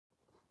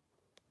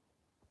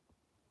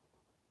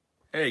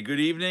Hey, good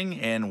evening,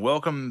 and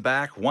welcome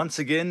back once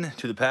again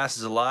to the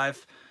Passes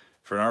Alive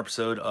for an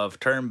episode of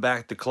Turn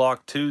Back the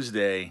Clock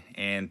Tuesday.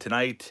 And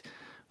tonight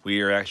we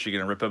are actually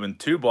going to rip open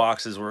two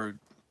boxes. We're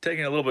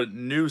taking a little bit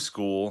new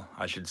school,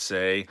 I should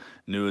say.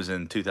 New as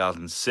in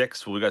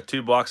 2006. Well, we got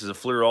two boxes of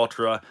FLEER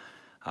Ultra.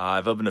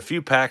 I've opened a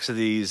few packs of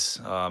these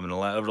over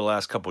the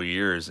last couple of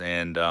years,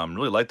 and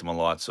really liked them a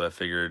lot. So I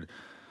figured,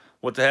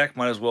 what the heck,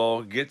 might as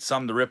well get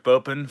some to rip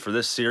open for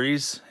this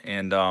series.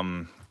 And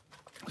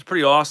it's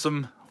pretty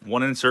awesome.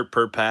 One insert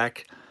per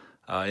pack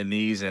in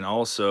these, and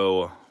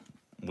also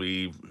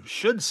we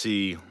should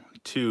see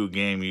two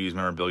game used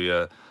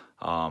memorabilia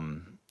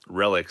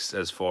relics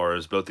as far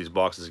as both these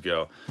boxes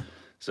go.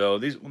 So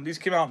these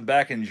came out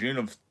back in June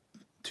of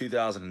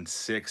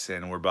 2006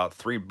 and were about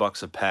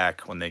 $3 a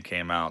pack when they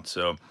came out.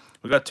 So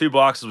we got two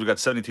boxes. We got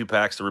 72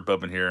 packs to rip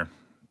open here.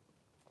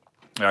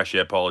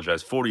 Actually, I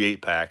apologize.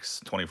 48 packs,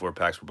 24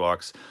 packs per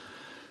box.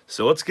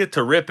 So let's get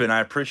to ripping.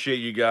 I appreciate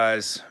you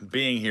guys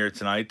being here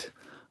tonight.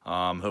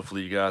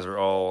 Hopefully you guys are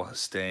all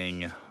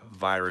staying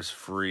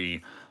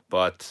virus-free.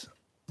 But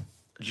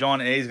John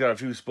A's got a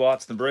few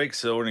spots in the break,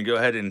 so we're going to go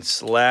ahead and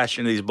slash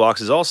into these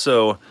boxes.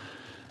 Also,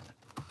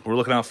 we're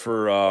looking out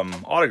for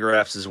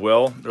autographs as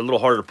well. They're a little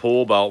harder to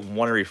pull, about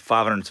one every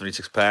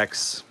 576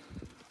 packs.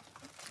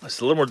 It's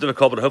a little more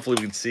difficult, but hopefully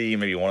we can see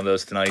maybe one of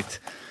those tonight.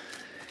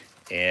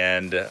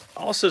 And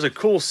also there's a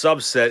cool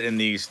subset in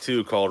these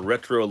too called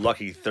Retro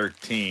Lucky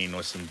 13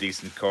 with some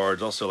decent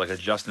cards. Also like a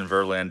Justin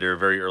Verlander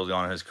very early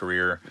on in his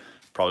career.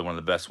 Probably one of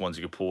the best ones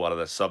you could pull out of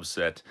that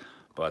subset.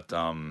 But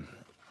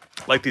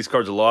like these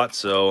cards a lot,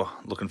 so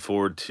looking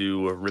forward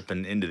to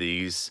ripping into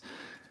these.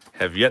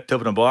 Have yet to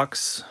open a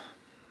box.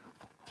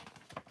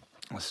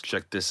 Let's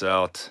check this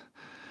out.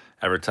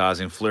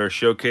 Advertising FLEER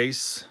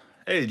Showcase.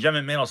 Hey,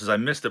 Gentleman Manuel says, I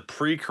missed the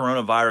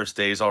pre-coronavirus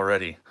days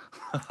already.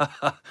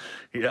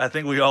 Yeah, I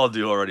think we all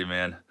do already,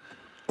 man.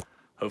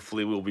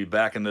 Hopefully we'll be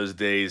back in those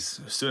days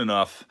soon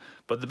enough.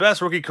 But the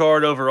best rookie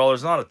card overall,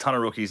 there's not a ton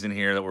of rookies in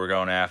here that we're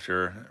going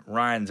after.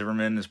 Ryan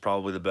Zimmerman is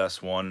probably the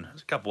best one.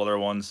 There's a couple other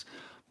ones.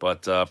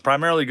 But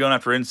primarily going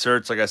after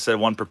inserts, like I said,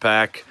 one per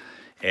pack.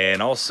 And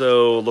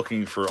also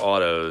looking for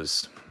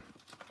autos.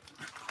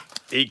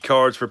 8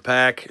 cards per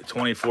pack,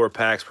 24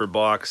 packs per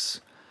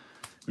box.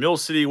 Mill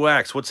City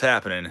Wax, what's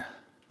happening?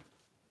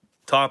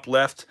 Top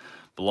left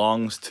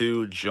belongs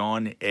to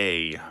John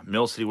A.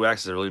 Mill City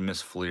Wax, I really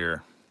miss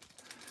FLEER.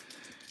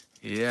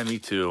 Yeah, me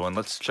too. And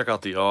let's check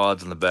out the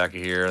odds on the back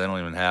of here. They don't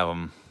even have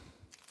them.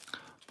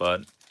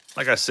 But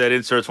like I said,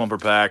 inserts one per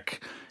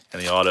pack,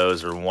 and the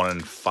autos are 1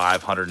 in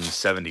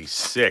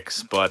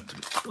 576.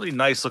 But really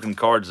nice looking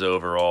cards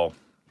overall.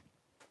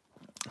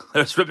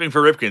 There's ripping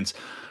for Ripkins.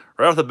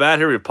 Right off the bat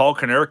here, we have Paul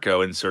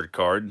Konerko insert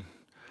card.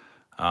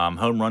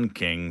 Home Run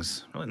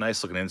Kings. Really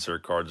nice looking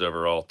insert cards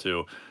overall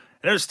too.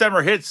 And there's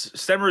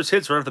Stemmer's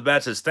Hits right off the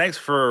bat. Says, thanks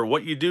for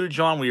what you do,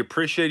 John. We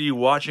appreciate you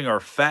watching our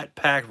Fat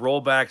Pack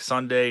Rollback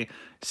Sunday.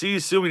 See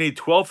you soon. We need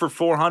 12 for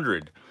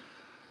 400.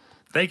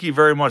 Thank you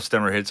very much,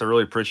 Stemmer Hits. I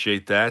really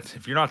appreciate that.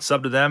 If you're not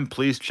subbed to them,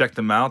 please check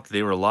them out.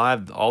 They were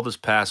live all this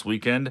past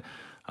weekend.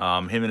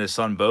 Him and his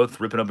son both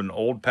ripping up in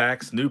old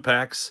packs, new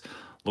packs,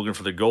 looking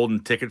for the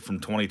golden ticket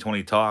from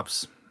 2020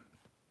 Topps.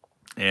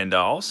 And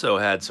also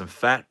had some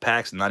Fat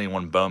Packs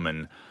 91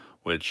 Bowman,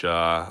 which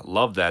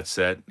love that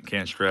set.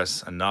 Can't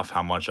stress enough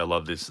how much I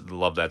love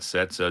that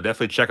set. So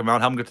definitely check them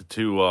out. Help them get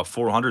to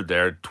 400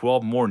 there.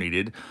 12 more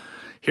needed.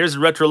 Here's the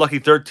Retro Lucky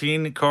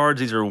 13 cards.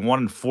 These are 1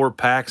 in 4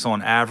 packs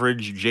on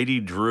average.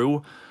 JD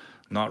Drew,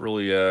 not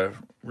really a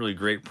really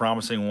great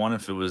promising one.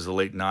 If it was the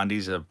late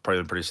 90s, I'd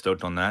probably been pretty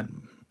stoked on that.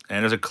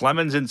 And there's a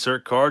Clemens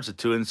insert cards. The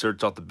 2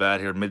 inserts off the bat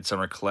here.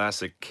 Midsummer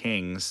Classic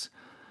Kings.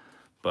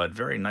 But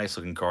very nice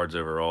looking cards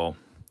overall.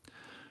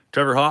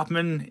 Trevor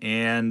Hoffman,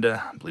 and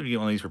I believe you get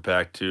one of these per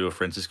pack too,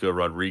 Francisco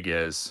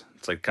Rodriguez.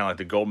 It's like kind of like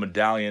the gold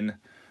medallion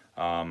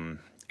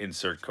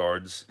insert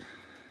cards.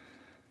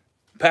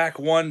 Pack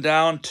 1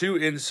 down, 2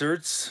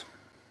 inserts.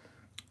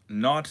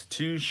 Not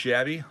too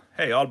shabby.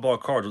 Hey, oddball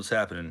cards, what's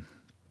happening?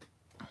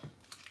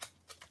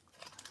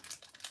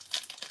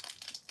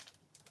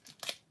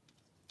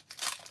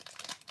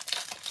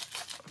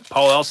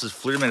 Paul Elsa's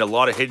FLEER made a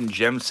lot of hidden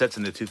gem sets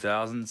in the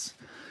 2000s.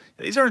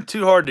 These aren't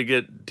too hard to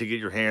get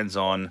your hands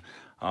on.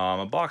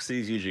 A box of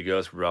these usually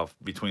goes for about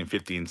between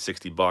 50 and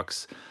 60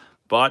 bucks.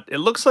 But it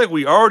looks like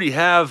we already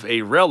have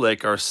a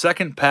relic, our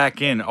second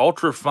pack in,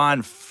 Ultra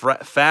Fine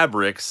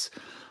Fabrics.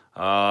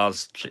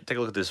 Let's take a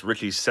look at this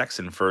Richie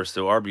Sexton first,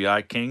 though,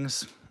 RBI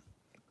Kings.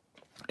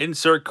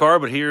 Insert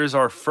card, but here's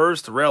our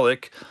first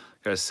relic.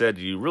 Like I said,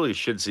 you really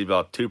should see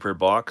about 2 per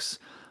box.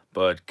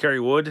 But Kerry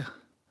Wood,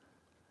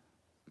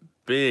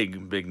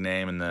 big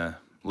name in the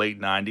late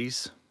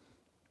 90s.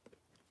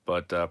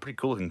 But pretty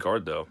cool looking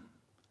card, though.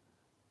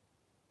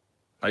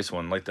 Nice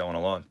one. Like that one a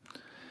lot.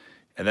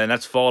 And then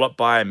that's followed up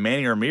by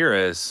Manny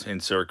Ramirez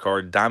insert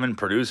card. Diamond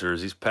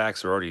Producers. These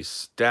packs are already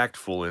stacked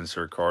full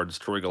insert cards.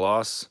 Troy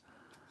Glaus.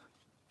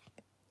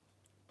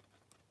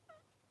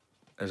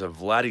 There's a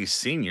Vladdy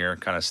Sr.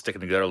 kind of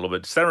sticking together a little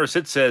bit. Center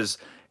Sit says,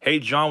 Hey,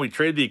 John, we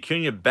traded the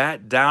Acuna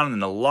bat down in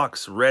the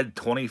Lux red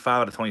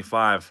 25 out of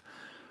 25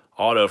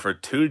 auto for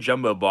 2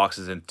 jumbo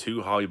boxes and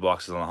 2 hobby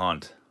boxes on the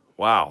hunt.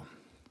 Wow.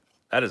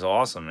 That is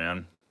awesome,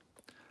 man.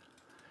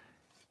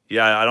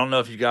 Yeah, I don't know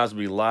if you guys will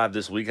be live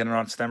this weekend or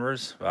not,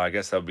 Stemmers. I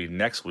guess that would be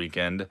next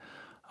weekend,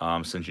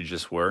 since you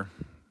just were.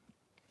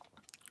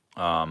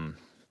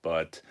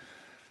 But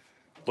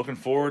looking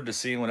forward to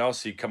seeing what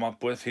else you come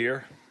up with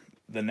here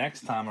the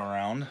next time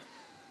around.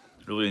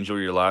 Really enjoy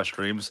your live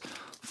streams.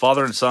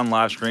 Father and son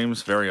live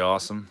streams, very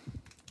awesome.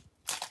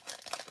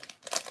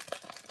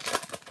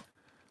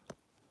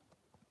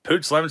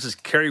 Pooch Lemon says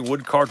Kerry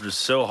Wood cards was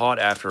so hot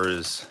after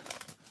his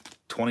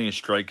 20th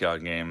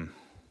strikeout game.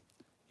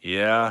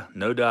 Yeah,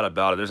 no doubt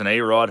about it. There's an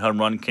A-Rod Home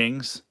Run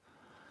Kings.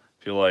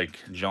 I feel like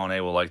John A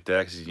will like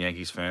that because he's a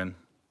Yankees fan.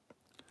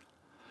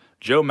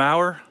 Joe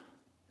Mauer.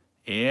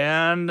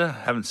 And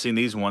haven't seen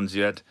these ones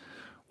yet.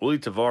 Willie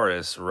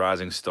Tavares,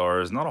 Rising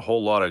Stars. Not a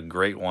whole lot of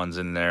great ones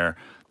in there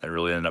that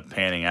really ended up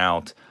panning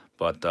out.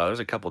 But there's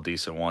a couple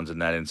decent ones in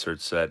that insert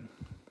set.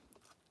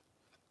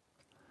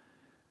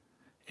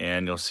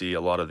 And you'll see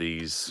a lot of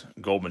these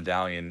gold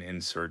medallion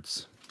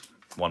inserts.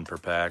 1 per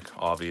pack,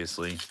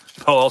 obviously.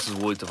 Oh, also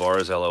Willie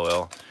Tavares,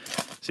 LOL.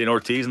 See an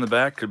Ortiz in the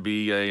back. Could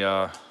be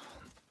a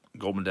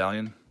gold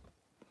medallion.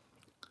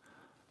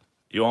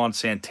 Yohan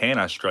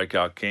Santana,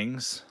 Strikeout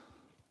Kings.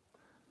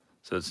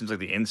 So it seems like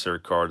the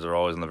insert cards are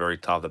always on the very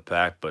top of the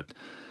pack, but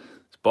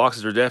these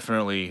boxes are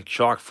definitely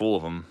chock full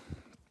of them.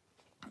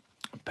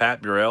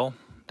 Pat Burrell,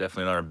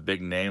 definitely another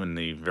big name in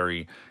the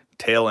very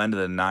tail end of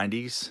the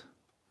 90s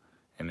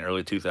and the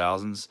early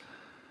 2000s.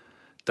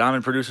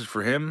 Diamond producers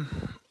for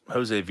him,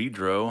 Jose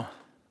Vidro.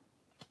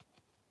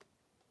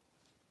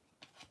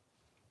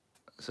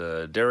 It's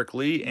Derek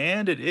Lee,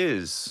 and it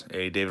is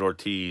a David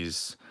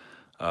Ortiz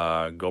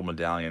gold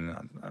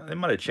medallion. They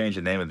might have changed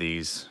the name of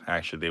these.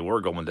 Actually, they were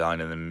gold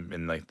medallion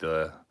in like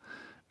the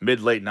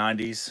mid-late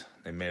 90s.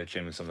 They may have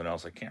changed to something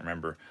else. I can't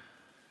remember.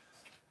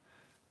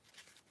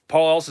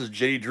 Paul L says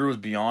J.D. Drew is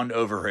beyond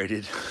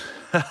overrated.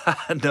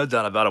 No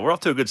doubt about it. We're off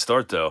to a good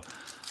start, though.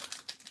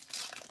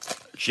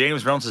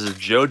 James Reynolds says, is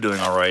Joe doing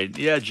all right?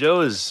 Yeah,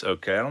 Joe is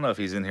okay. I don't know if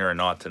he's in here or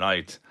not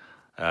tonight.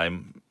 I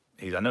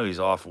know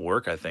he's off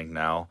work, I think,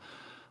 now.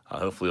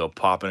 Hopefully he'll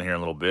pop in here in a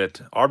little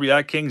bit.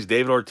 RBI Kings,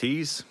 David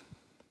Ortiz.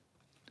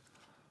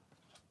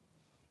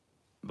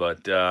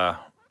 But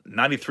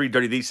 93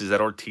 Dirty D says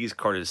that Ortiz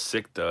card is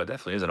sick, though. It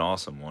definitely is an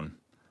awesome one.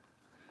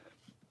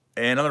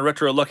 And another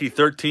Retro Lucky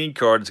 13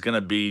 card is going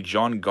to be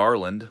John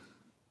Garland.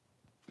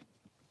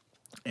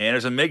 And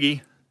there's a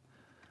Miggy.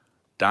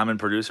 Diamond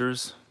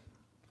Producers.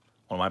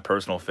 One of my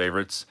personal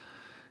favorites.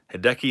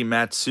 Hideki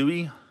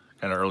Matsui,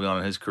 kind of early on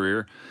in his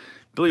career.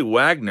 Billy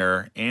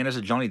Wagner. And there's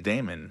a Johnny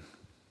Damon,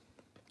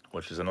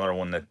 which is another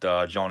one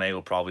that John A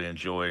will probably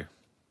enjoy.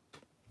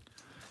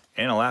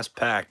 And a last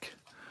pack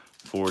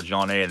for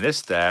John A in this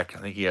stack.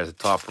 I think he has a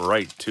top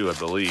right, too, I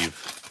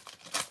believe.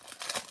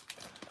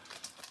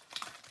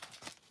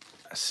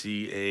 I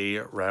see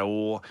a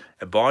Raul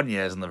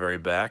Ibanez in the very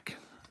back.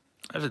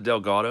 There's a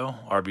Delgado,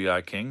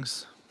 RBI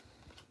Kings.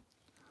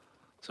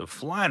 So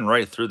flying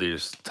right through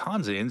these,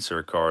 tons of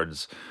insert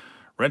cards.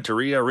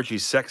 Renteria, Richie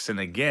Sexton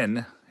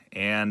again.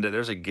 And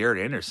there's a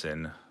Garrett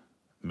Anderson,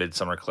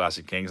 Midsummer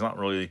Classic Kings. Not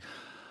really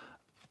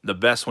the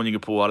best one you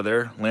could pull out of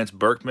there. Lance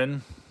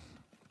Berkman.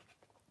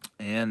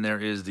 And there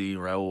is the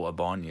Raul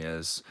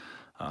Ibanez.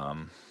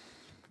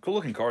 Cool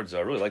looking cards, though.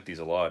 I really like these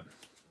a lot.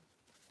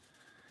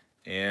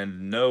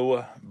 And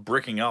no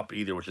bricking up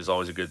either, which is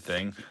always a good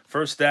thing.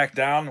 First stack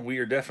down, we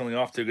are definitely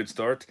off to a good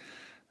start.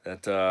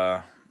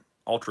 That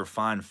Ultra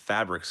Fine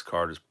Fabrics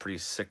card is pretty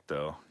sick,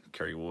 though.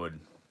 Kerry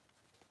Wood.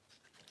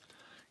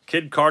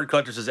 Kid Card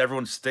Collector says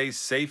everyone stays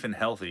safe and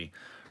healthy.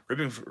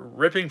 Ripping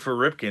for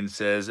Ripken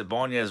says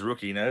Ibanez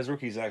rookie. Now, his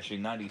rookie is actually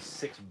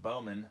 96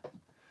 Bowman.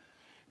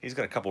 He's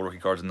got a couple rookie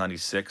cards in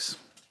 96.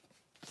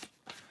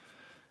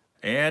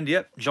 And,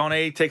 yep, John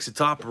A takes the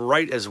top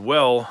right as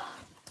well.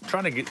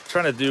 Trying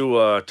to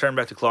do Turn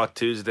Back the Clock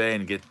Tuesday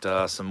and get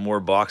some more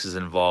boxes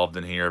involved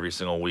in here every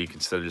single week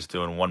instead of just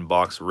doing 1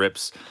 box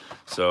rips.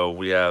 So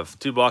we have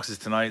 2 boxes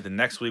tonight. The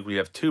next week we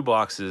have 2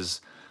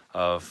 boxes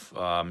of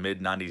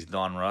mid-90s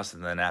Don Russ,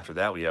 and then after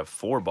that we have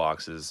 4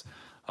 boxes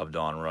of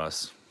Don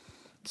Russ.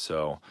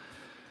 So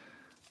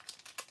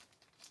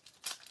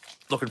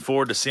looking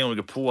forward to seeing what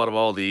we can pull out of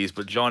all these.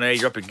 But John A,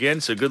 you're up again,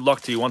 so good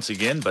luck to you once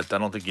again, but I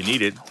don't think you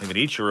need it. We have an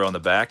Ichiro on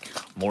the back,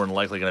 more than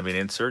likely going to be an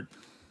insert.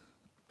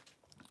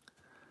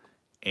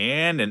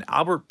 And an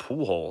Albert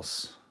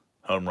Pujols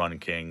Home Run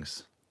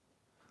Kings.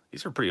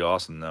 These are pretty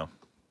awesome, though.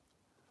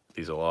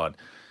 These a lot.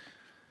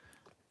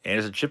 And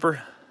there's a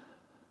chipper.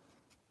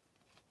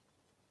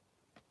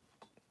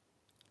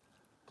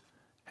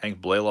 Hank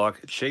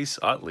Blaylock. Chase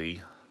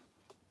Utley.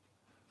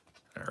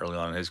 Early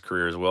on in his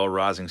career as well.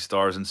 Rising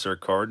Stars insert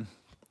card.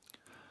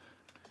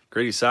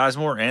 Grady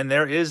Sizemore. And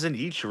there is an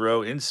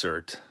Ichiro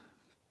insert.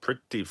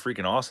 Pretty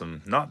freaking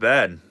awesome. Not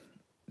bad.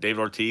 David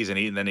Ortiz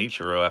and then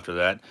Ichiro after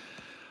that.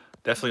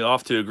 Definitely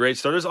off to a great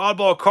start. There's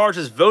Oddball Cards.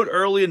 Just vote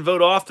early and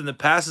vote often. The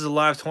Pass is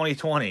Alive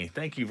 2020.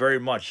 Thank you very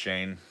much,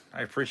 Shane.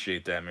 I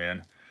appreciate that,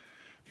 man.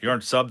 If you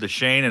aren't subbed to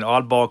Shane and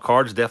Oddball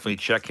Cards, definitely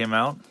check him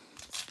out.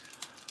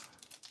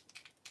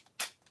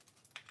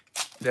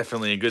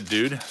 Definitely a good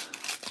dude.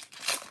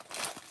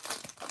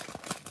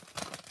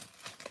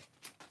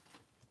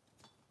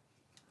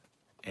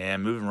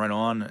 And moving right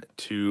on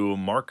to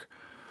Mark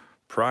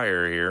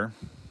Pryor here.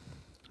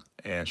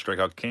 And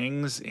Strikeout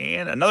Kings.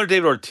 And another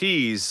David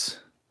Ortiz.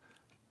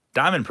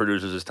 Diamond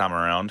producers this time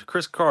around.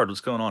 Chris Card, what's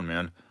going on,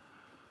 man?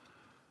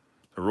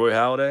 The Roy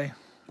Halladay.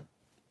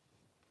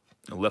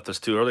 Left us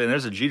too early. And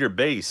there's a Jeter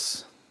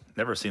base.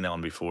 Never seen that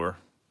one before.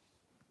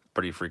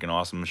 Pretty freaking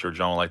awesome. I'm sure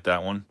John will like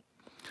that one.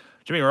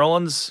 Jimmy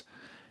Rollins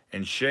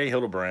and Shea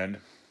Hildebrand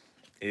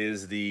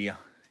is the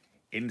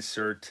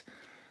insert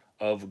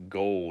of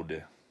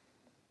gold.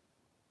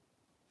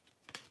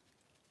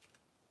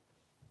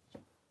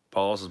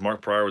 Paul says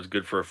Mark Pryor was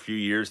good for a few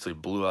years till he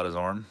blew out his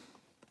arm.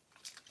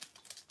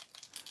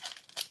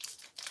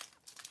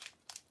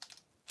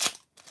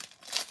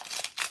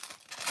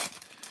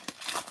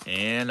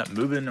 And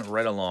moving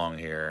right along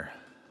here.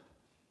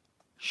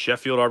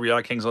 Sheffield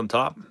RBI Kings on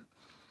top.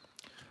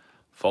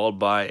 Followed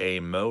by a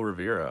Mo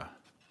Rivera.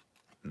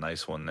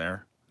 Nice one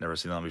there. Never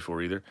seen that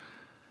before either.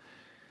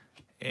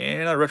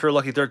 And a Retro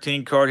Lucky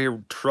 13 card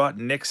here. Trot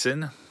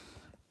Nixon.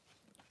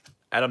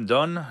 Adam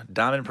Dunn.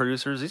 Diamond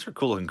Producers. These are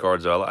cool looking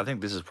cards, though. I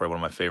think this is probably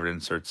one of my favorite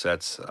insert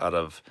sets out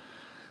of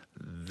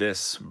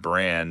this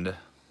brand. A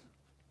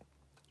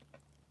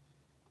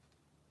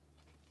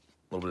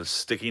little bit of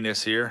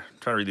stickiness here. I'm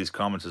trying to read these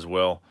comments as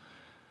well.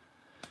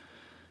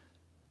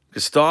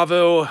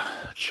 Gustavo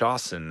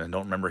Chawson. I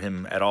don't remember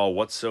him at all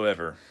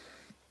whatsoever.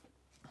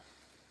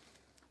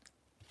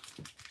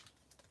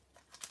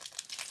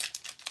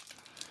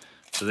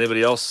 Does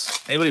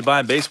anybody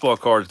buying baseball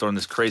cards during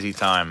this crazy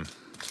time?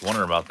 Just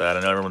wondering about that. I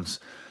know everyone's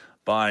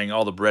buying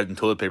all the bread and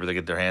toilet paper they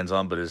get their hands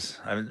on, but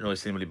I haven't really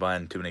seen anybody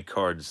buying too many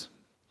cards.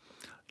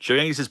 Joe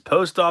Yankee says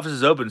post office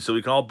is open, so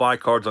we can all buy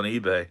cards on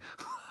eBay.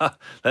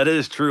 That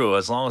is true,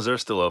 as long as they're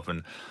still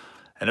open.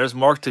 And there's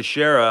Mark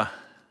Teixeira,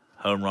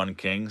 Home Run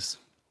Kings.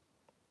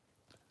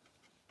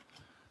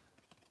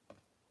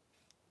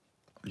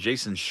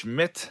 Jason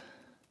Schmidt,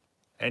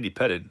 Andy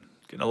Pettit.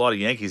 Getting a lot of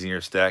Yankees in your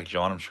stack,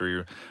 John. I'm sure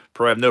you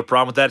probably have no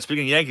problem with that.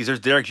 Speaking of Yankees,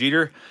 there's Derek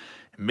Jeter.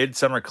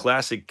 Midsummer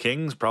Classic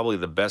Kings. Probably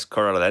the best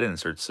card out of that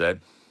insert set.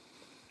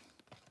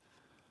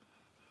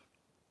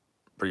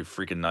 Pretty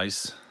freaking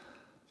nice.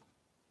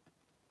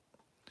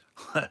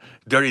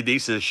 Dirty D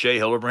says Shea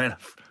Hildebrand.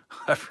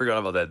 I forgot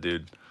about that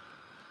dude.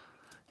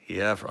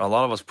 Yeah, a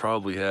lot of us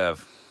probably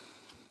have.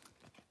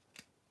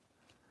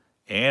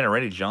 And a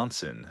Randy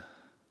Johnson.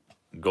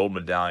 Gold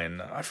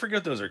medallion. I forget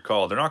what those are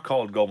called. They're not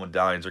called gold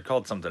medallions. They're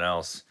called something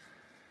else.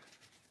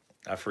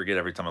 I forget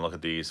every time I look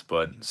at these,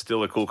 but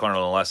still a cool card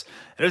nonetheless.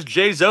 And there's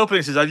Jay's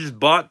opening. Says, I just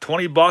bought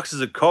 20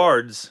 boxes of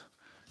cards.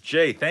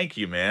 Jay, thank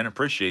you, man.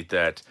 Appreciate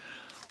that.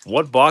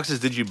 What boxes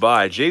did you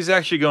buy? Jay's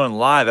actually going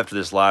live after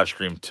this live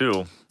stream,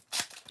 too.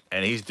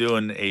 And he's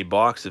doing a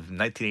box of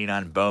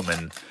 1989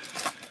 Bowman.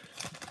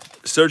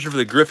 Searching for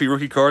the Griffey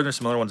rookie card. There's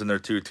some other ones in there,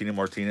 too. Tina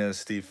Martinez,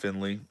 Steve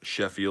Finley,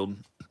 Sheffield,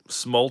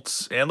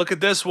 Smoltz. And look at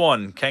this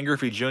one. Ken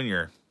Griffey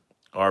Jr.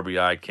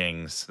 RBI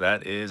Kings.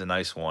 That is a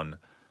nice one.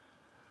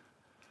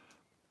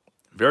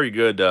 Very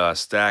good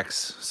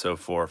stacks so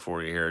far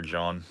for you here,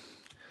 John.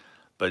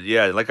 But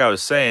yeah, like I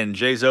was saying,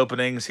 Jay's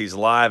openings. He's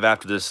live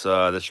after this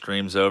this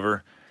stream's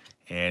over.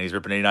 And he's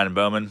ripping 89 in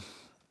Bowman.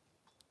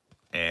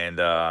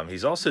 And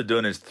he's also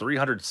doing his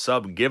 300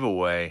 sub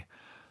giveaway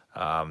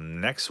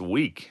next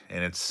week.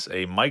 And it's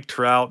a Mike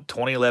Trout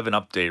 2011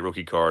 update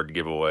rookie card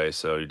giveaway.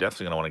 So you're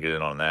definitely going to want to get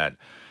in on that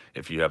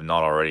if you have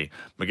not already.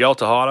 Miguel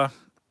Tejada,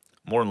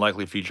 more than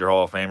likely future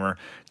Hall of Famer.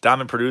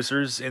 Diamond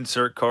Producers,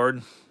 insert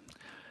card.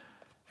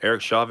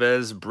 Eric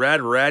Chavez, Brad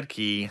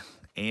Radke,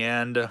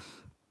 and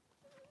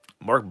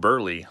Mark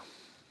Burley. I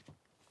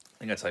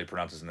think that's how you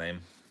pronounce his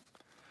name.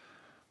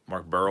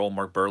 Mark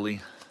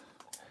Burley.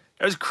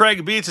 There's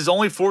Craig Beats. It's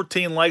only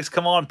 14 likes.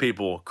 Come on,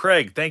 people.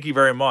 Craig, thank you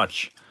very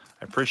much.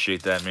 I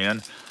appreciate that,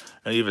 man.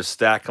 I know you have a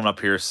stack coming up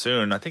here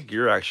soon. I think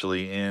you're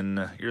actually in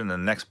the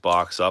next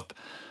box up.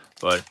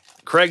 But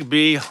Craig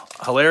B,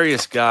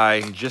 hilarious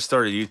guy. He just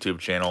started a YouTube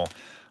channel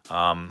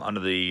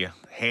under the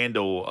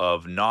handle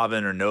of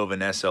Novin or Novin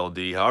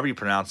SLD. However you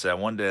pronounce that.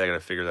 One day I got to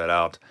figure that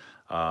out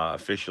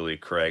officially,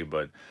 Craig.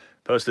 But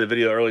posted a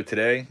video early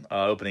today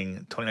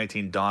opening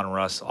 2019 Don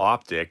Russ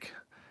Optic.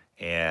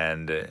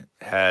 And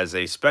has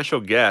a special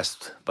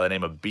guest by the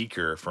name of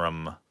Beaker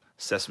from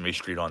Sesame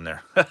Street on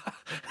there.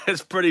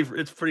 It's pretty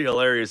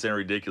hilarious and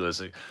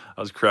ridiculous. I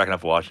was cracking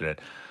up watching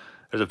it.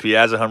 There's a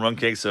Piazza home run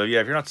cake. So yeah,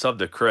 if you're not subbed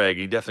to Craig,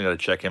 you definitely got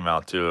to check him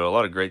out too. A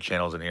lot of great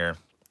channels in here.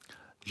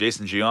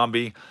 Jason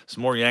Giambi,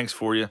 some more Yanks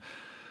for you.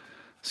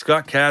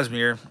 Scott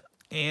Kazmir,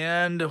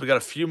 and we got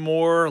a few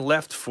more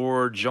left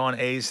for John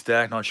A's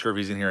stack. Not sure if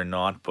he's in here or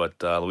not, but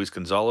Luis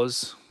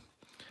Gonzalez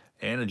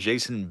and a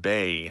Jason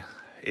Bay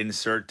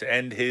insert to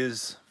end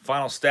his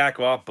final stack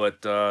off,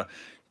 but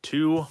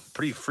Two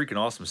pretty freaking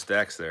awesome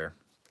stacks there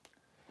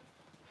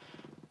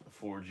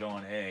for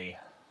John A.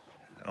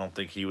 I don't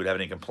think he would have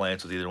any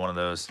complaints with either one of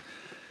those.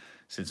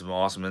 Seen some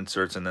awesome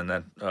inserts, and then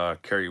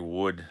that Kerry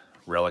Wood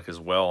relic as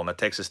well. And that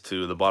takes us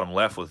to the bottom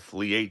left with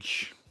Lee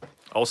H.,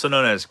 also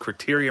known as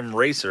Criterium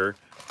Racer,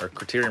 or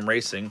Criterium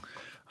Racing.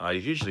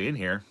 He's usually in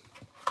here.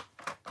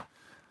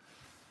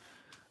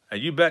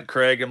 You bet,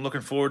 Craig. I'm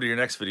looking forward to your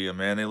next video,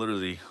 man. They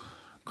literally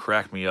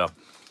crack me up.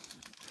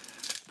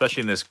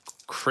 Especially in this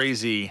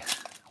crazy,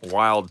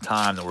 wild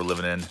time that we're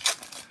living in.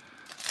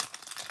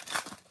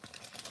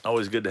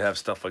 Always good to have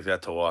stuff like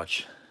that to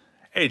watch.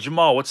 Hey,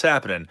 Jamal, what's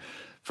happening?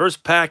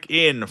 First pack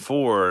in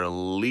for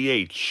Lee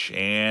H.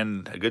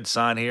 And a good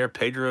sign here.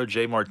 Pedro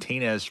J.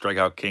 Martinez,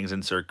 Strikeout Kings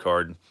insert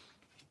card.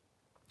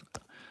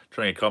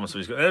 Trying to get comments.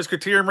 There's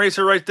Criterium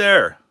Racer right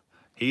there.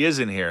 He is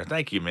in here.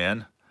 Thank you,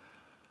 man.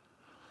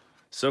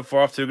 So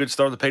far off to a good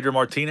start with Pedro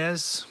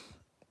Martinez.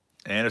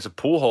 And it's a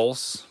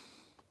Pujols.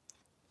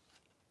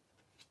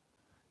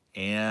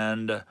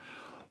 And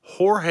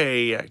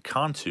Jorge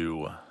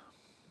Cantu.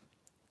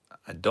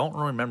 I don't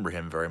remember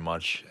him very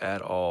much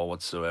at all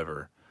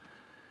whatsoever.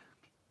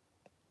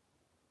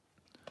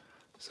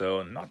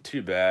 So not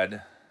too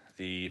bad.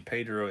 The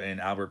Pedro and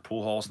Albert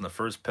Pujols in the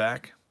first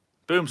pack.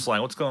 Boom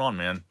Slang, what's going on,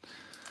 man?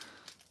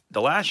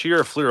 The last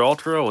year of FLEER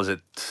Ultra, was it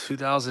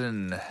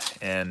 2000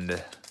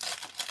 and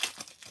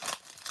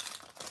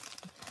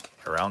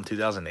around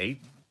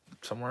 2008?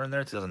 Somewhere in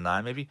there,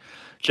 2009 maybe.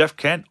 Jeff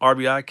Kent,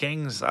 RBI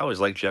Kings. I always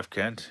liked Jeff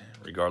Kent,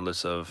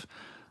 regardless of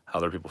how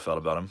other people felt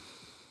about him.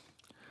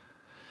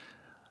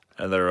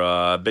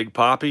 Another Big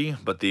Poppy,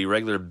 but the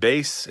regular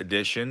base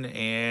edition,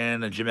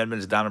 and a Jim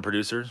Edmonds Diamond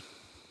Producers.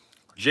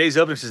 Jay's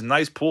Openings is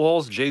nice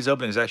Pujols. Jay's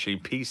Openings is actually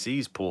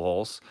PC's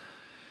Pujols.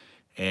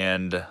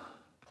 And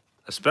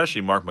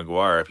especially Mark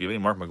McGwire. If you have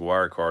any Mark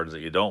McGwire cards that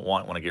you don't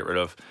want to get rid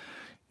of,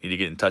 you need to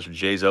get in touch with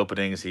Jay's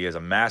Openings. He has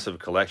a massive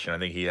collection. I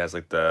think he has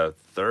like the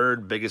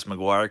third biggest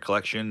McGwire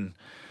collection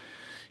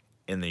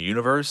in the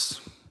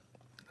universe.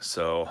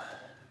 So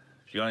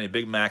if you got any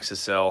Big Macs to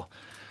sell,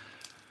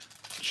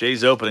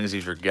 Jay's Openings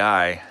is your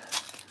guy.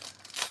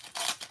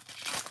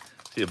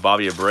 See a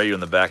Bobby Abreu in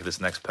the back of this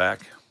next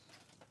pack.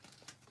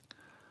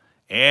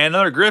 And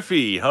another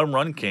Griffey, Home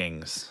Run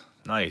Kings.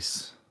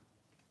 Nice.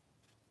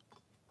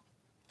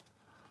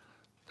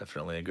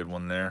 Definitely a good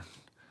one there.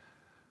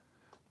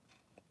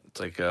 It's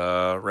like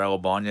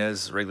Raul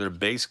Banez, regular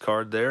base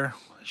card there.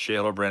 Shea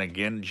Hildebrand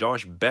again.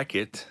 Josh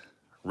Beckett,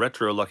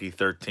 Retro Lucky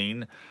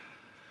 13.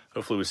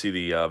 Hopefully we see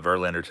the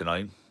Verlander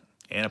tonight.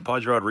 And a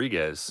Padre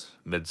Rodriguez,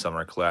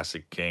 Midsummer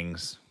Classic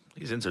Kings.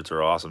 These inserts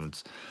are awesome.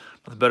 It's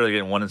nothing better than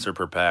getting one insert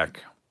per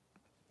pack.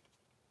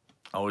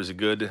 Always a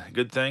good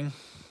thing.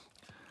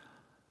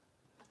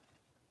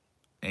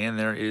 And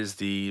there is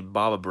the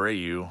Bob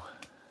Abreu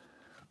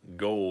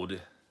Gold.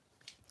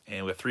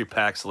 And with 3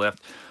 packs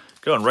left,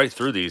 going right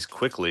through these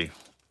quickly.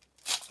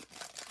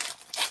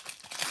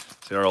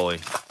 They're only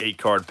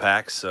 8-card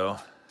packs, so.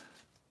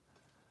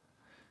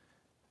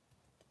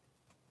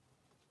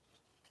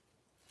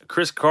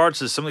 Chris Card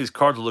says some of these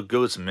cards will look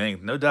good with some Manny.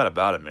 No doubt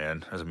about it,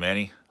 man. There's a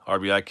Manny,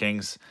 RBI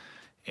Kings,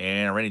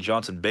 and Randy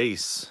Johnson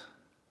base.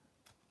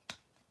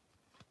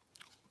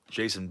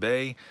 Jason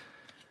Bay.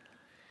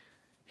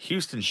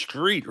 Houston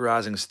Street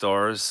Rising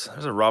Stars.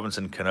 There's a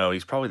Robinson Cano.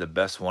 He's probably the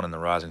best one in the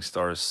Rising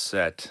Stars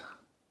set,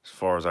 as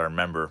far as I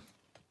remember.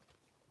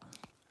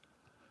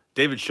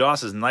 David Shaw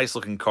says, nice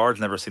looking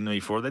cards. Never seen them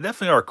before. They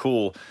definitely are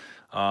cool.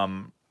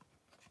 07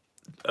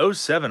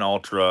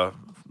 Ultra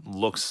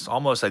looks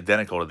almost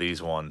identical to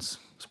these ones.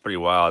 It's pretty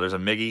wild. There's a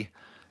Miggy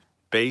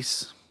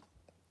base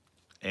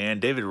and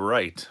David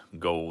Wright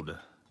gold.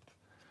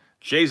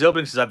 Jay's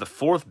Openings is at the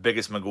 4th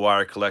biggest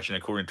McGwire collection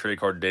according to Trade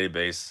Card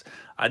Database.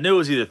 I knew it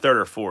was either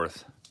 3rd or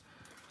 4th.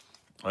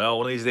 Well,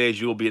 one of these days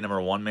you will be at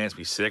number 1, man. It's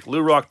be sick.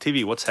 Lou Rock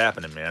TV, what's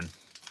happening, man?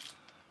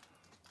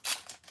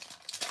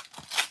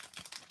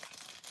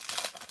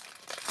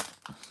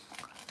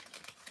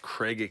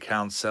 Craig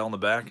account sell in the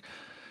back.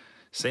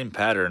 Same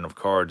pattern of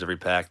cards every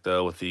pack,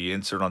 though, with the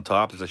insert on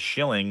top. There's a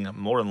Schilling.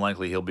 More than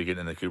likely, he'll be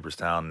getting into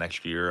Cooperstown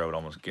next year. I would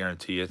almost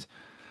guarantee it.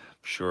 I'm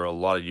sure a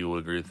lot of you will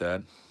agree with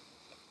that.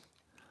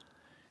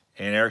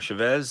 And Eric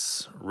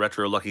Chavez,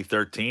 Retro Lucky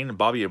 13.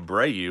 Bobby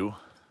Abreu,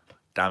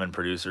 Diamond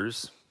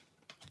Producers.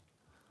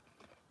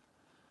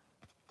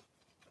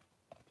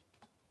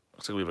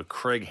 Looks like we have a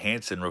Craig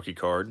Hansen rookie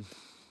card.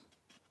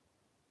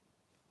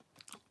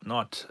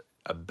 Not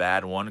a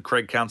bad one.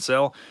 Craig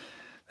Counsell.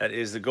 That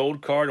is the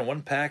gold card, and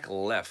 1 pack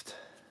left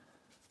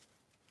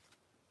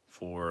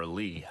for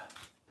Lee.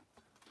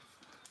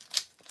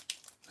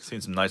 Seen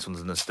some nice ones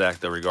in this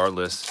stack, though,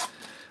 regardless.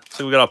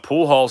 So we got a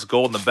Pujols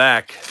gold in the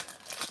back.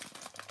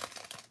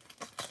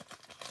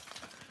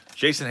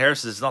 Jason Harris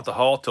says it's not the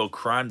haul till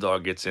Crime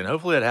Dog gets in.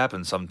 Hopefully that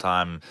happens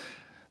sometime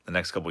the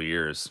next couple of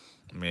years.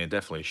 I mean, it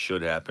definitely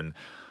should happen.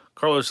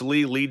 Carlos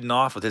Lee leading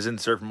off with his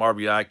insert from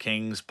RBI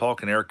Kings. Paul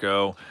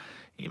Konerko,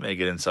 he may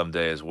get in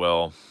someday as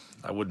well.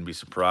 I wouldn't be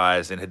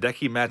surprised. And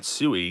Hideki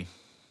Matsui,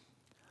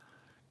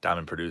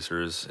 Diamond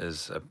Producers,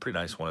 is a pretty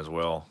nice one as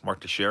well. Mark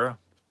Teixeira.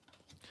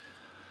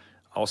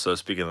 Also,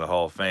 speaking of the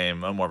Hall of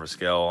Fame, Omar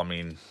Vizquel, I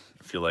mean,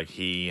 I feel like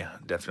he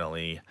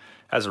definitely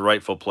has a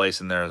rightful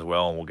place in there as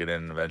well, and we'll get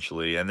in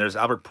eventually. And there's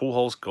Albert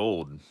Pujols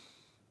Gold.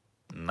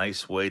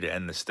 Nice way to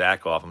end the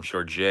stack off. I'm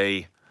sure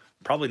Jay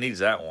probably needs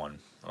that one.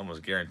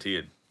 Almost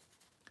guaranteed.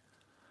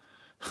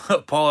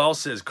 Paul L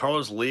says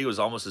Carlos Lee was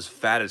almost as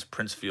fat as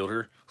Prince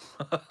Fielder.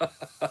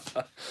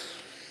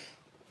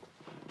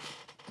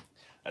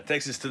 That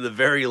takes us to the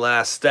very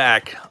last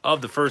stack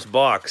of the first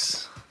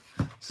box.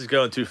 This is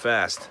going too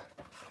fast.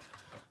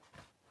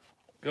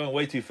 Going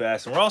way too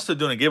fast. And we're also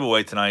doing a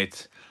giveaway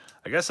tonight.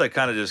 I guess I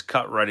kind of just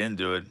cut right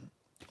into it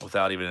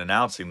without even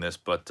announcing this,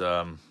 but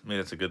maybe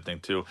that's a good thing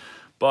too.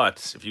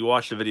 But if you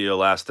watched the video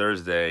last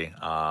Thursday,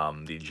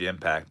 the Jam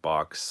Pack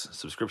box,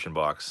 subscription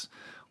box,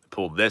 we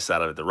pulled this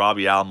out of it, the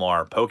Robbie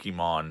Alomar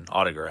Pokemon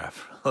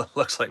autograph.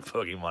 Looks like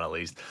Pokemon at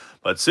least.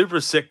 But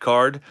super sick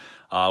card.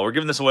 We're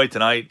giving this away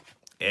tonight,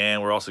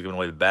 and we're also giving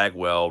away the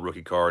Bagwell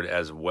rookie card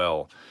as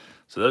well.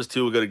 So those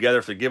two will go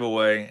together for the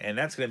giveaway, and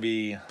that's going to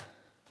be a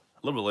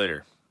little bit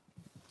later.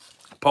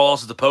 Paul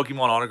also the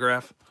Pokemon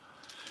autograph.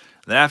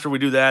 And then after we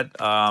do that,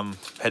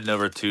 heading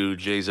over to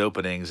Jay's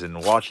openings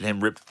and watching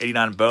him rip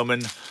 89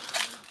 Bowman,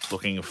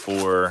 looking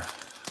for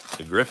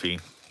the Griffey.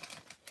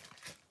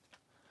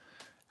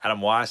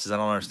 Adam Weiss says, I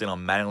don't understand how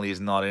Mattingly is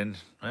not in.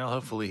 Well,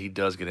 hopefully he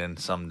does get in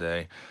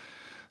someday.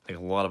 I think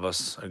a lot of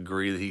us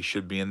agree that he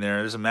should be in there.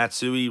 There's a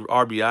Matsui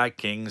RBI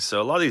Kings.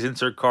 So a lot of these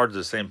insert cards are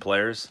the same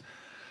players.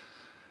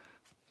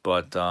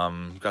 But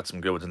got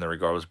some good ones in there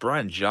regardless.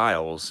 Brian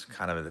Giles,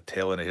 kind of at the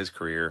tail end of his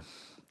career.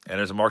 And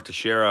there's a Mark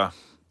Teixeira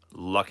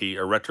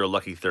Retro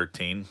Lucky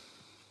 13.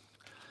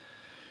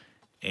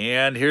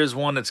 And here's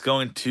one that's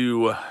going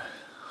to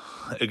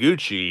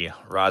Iguchi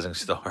Rising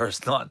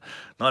Stars. Not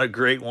a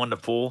great one to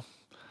pull.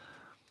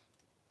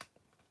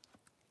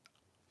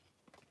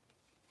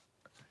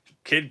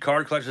 Kid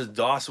Card Collectors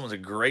Dawson was a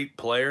great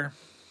player.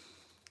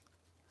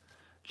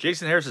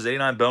 Jason Harris is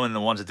 89 Bowman,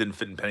 the ones that didn't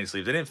fit in penny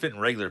sleeves. They didn't fit in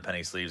regular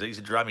penny sleeves. They used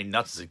to drive me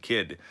nuts as a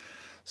kid.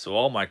 So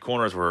all my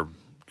corners were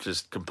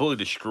just completely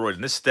destroyed.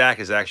 And this stack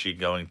is actually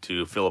going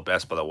to Philip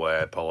S., by the way.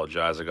 I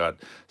apologize. I got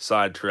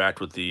sidetracked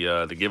with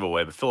the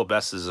giveaway. But Philip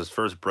S. is his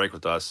first break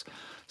with us.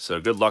 So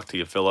good luck to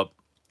you, Philip.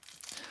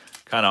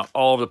 Kind of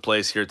all over the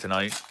place here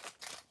tonight.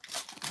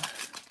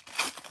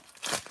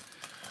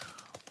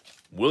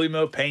 Willie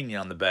Mo Pena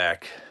on the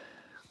back.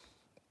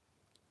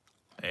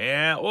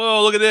 And,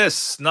 whoa, look at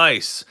this.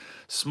 Nice.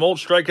 Smolt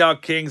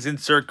Strikeout Kings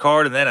insert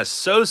card. And then a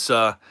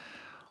Sosa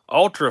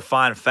Ultra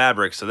Fine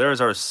Fabric. So there's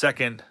our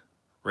second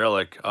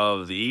relic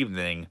of the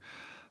evening.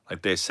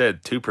 Like they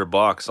said, 2 per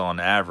box on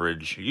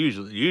average.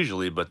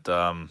 Usually, but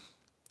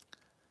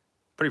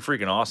pretty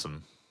freaking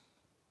awesome.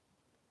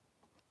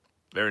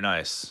 Very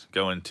nice.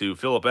 Going to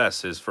Philip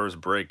S., his first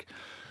break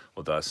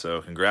with us.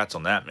 So congrats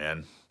on that,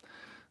 man.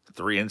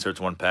 3 inserts,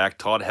 1 pack.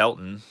 Todd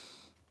Helton.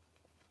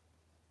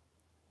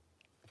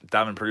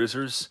 Diamond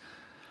Producers.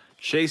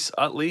 Chase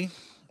Utley.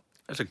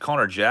 There's a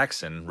Connor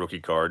Jackson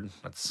rookie card.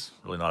 That's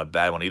really not a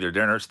bad one either.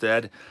 Darren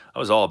Erstad. I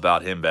was all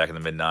about him back in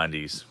the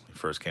mid-90s. He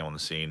first came on the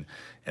scene.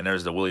 And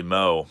there's the Willie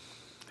Mo.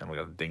 And we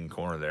got a ding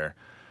corner there.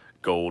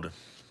 Gold.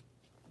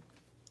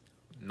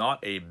 Not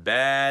a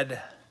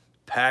bad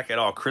pack at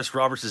all. Chris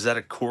Roberts, is that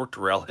a corked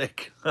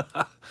relic?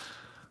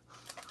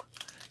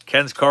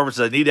 Ken's Carver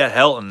says, I need that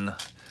Helton.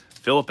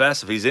 Philip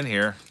S., if he's in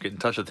here, get in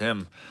touch with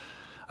him.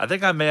 I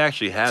think I may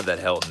actually have that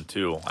Helton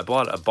too. I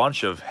bought a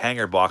bunch of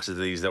hanger boxes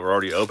of these that were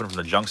already open from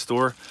the junk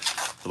store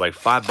for like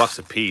 $5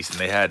 a piece, and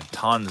they had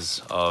tons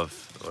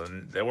of.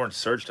 They weren't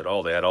searched at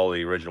all. They had all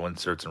the original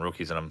inserts and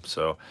rookies in them.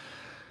 So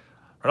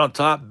right on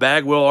top,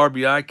 Bagwell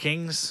RBI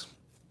Kings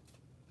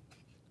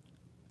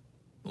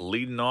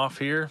leading off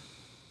here.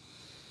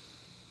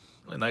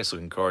 Really nice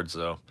looking cards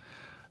though.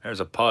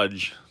 There's a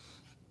Pudge.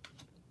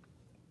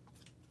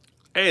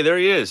 Hey, there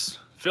he is,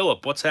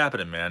 Philip. What's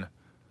happening, man?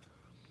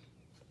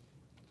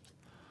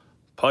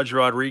 Pudge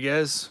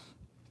Rodriguez.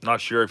 Not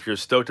sure if you're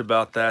stoked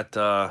about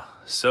that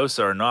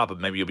Sosa or not, but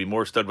maybe you'll be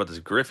more stoked about this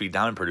Griffey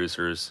Diamond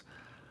Producers.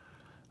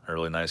 A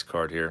really nice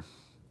card here.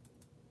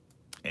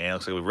 And it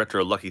looks like a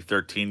Retro Lucky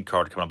 13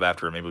 card coming up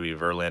after it. Maybe it'll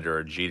be Verlander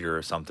or Jeter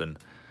or something.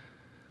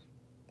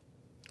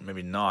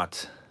 Maybe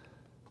not.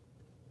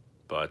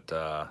 But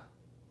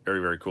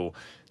very, very cool.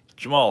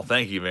 Jamal,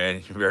 thank you,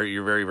 man.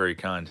 You're very, very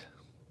kind.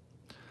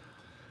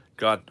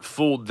 Got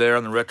fooled there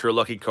on the Retro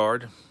Lucky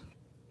card.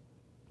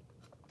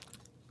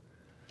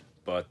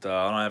 But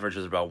on average,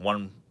 it's about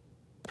 1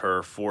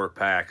 per 4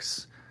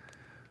 packs.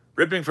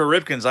 Ripping for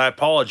Ripkins, I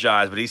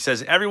apologize, but he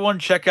says, everyone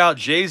check out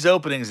Jay's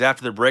openings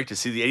after the break to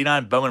see the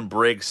 89 Bowman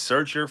Briggs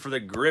Searcher for the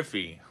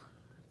Griffey.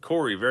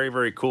 Corey, very,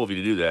 very cool of you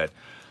to do that.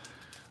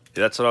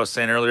 Yeah, that's what I was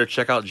saying earlier.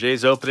 Check out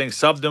Jay's opening.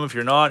 Sub to him if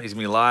you're not. He's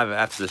going to be live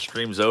after the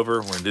stream's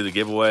over. We're going to do the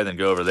giveaway, then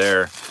go over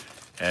there.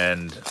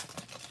 And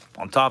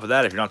on top of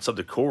that, if you're not subbed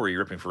to Corey,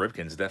 Ripping for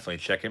Ripkins, definitely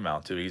check him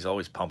out, too. He's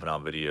always pumping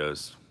out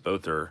videos.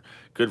 Both are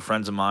good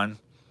friends of mine.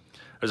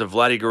 There's a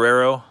Vladdy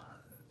Guerrero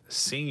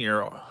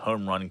Senior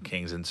Home Run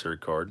Kings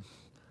insert card.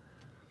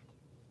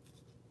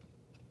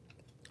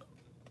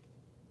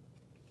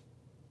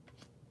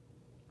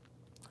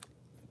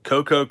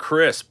 Coco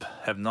Crisp.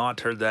 Have not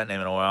heard that name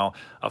in a while.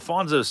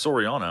 Alfonso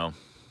Soriano.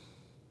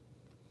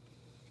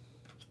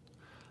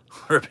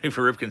 Ripping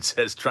for Ripken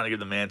says, trying to give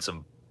the man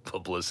some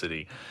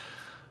publicity.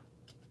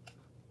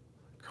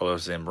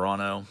 Carlos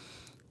Zambrano.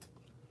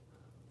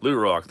 Lou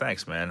Rock,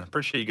 thanks, man.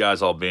 Appreciate you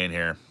guys all being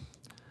here.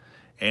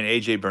 And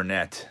AJ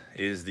Burnett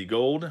is the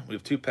gold. We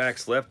have 2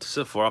 packs left.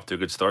 So far off to a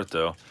good start,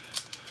 though.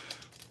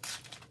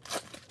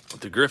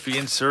 With the Griffey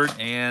insert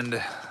and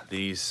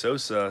the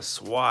Sosa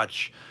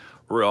swatch.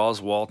 Roy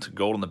Oswalt,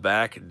 gold on the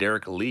back.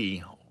 Derek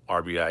Lee,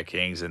 RBI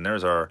Kings. And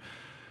there's our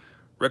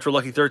Retro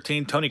Lucky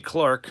 13, Tony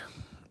Clark.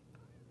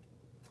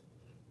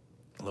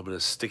 A little bit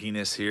of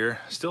stickiness here.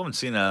 Still haven't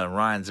seen a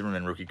Ryan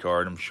Zimmerman rookie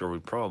card. I'm sure we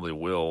probably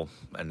will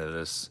into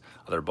this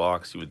other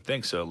box. You would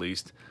think so, at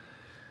least.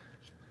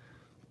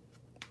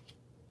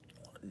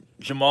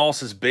 Jamal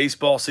says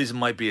baseball season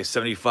might be a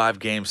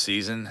 75-game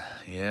season.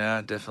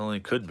 Yeah, definitely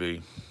could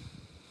be.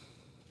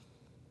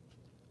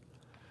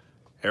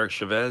 Eric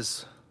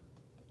Chavez.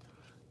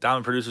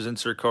 Diamond Producers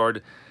insert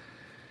card.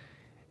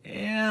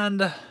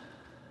 And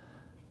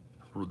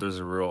there's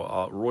a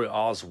real Roy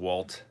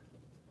Oswalt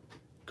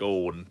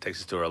gold, and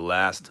takes us to our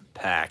last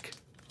pack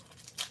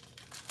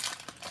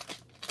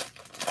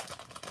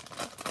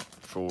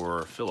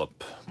for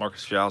Philip.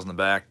 Marcus Giles in the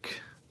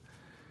back,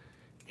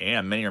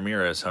 and Manny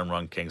Ramirez home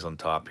run kings on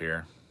top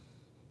here.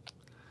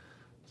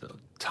 So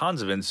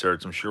tons of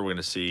inserts. I'm sure we're going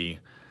to see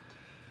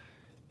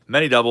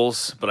many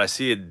doubles, but I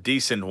see a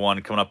decent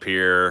one coming up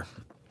here,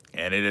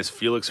 and it is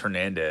Felix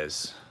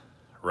Hernandez,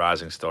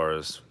 Rising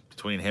Stars.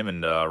 Between him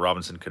and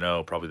Robinson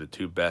Cano, probably the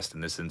 2 best in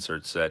this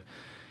insert set.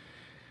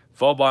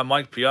 Followed by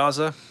Mike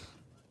Piazza,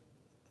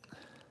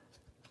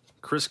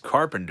 Chris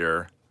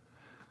Carpenter,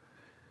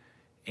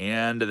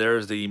 and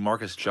there's the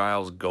Marcus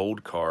Giles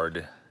gold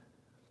card.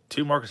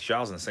 2 Marcus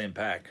Giles in the same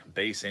pack,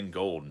 base and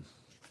gold.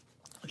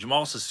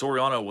 Jamal says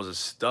Soriano was a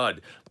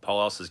stud.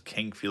 Paul L says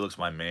King Felix,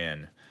 my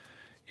man.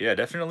 Yeah,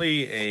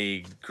 definitely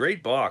a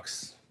great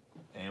box.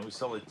 And we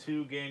saw the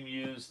 2 game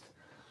used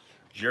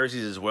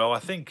jerseys as well. I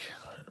think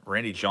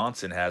Randy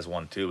Johnson has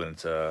one too, and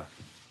it's a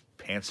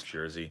pants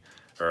jersey.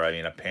 Or, I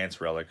mean, a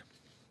pants relic.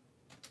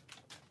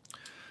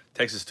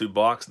 Takes us to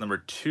box number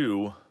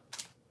 2.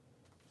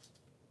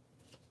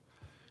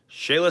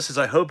 Shayla says,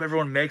 I hope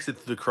everyone makes it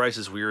through the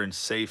crisis. We are in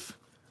safe,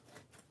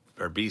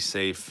 or be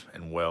safe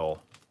and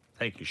well.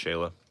 Thank you,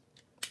 Shayla.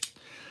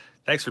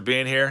 Thanks for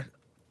being here.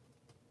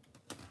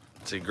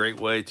 It's a great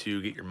way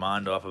to get your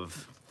mind off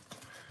of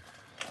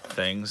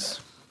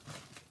things.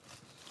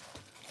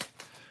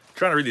 I'm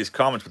trying to read these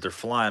comments, but they're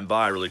flying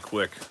by really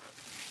quick.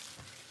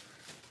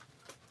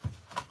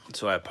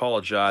 So I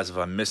apologize if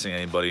I'm missing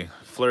anybody.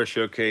 FLEER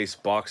Showcase,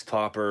 box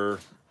topper,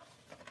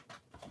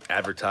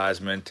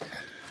 advertisement.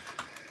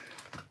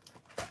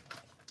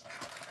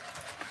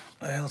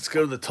 Well, let's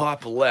go to the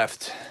top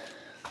left.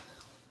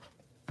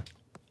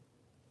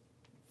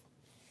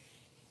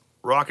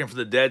 Rockin' for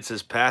the Dead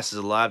says, passes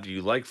alive. Do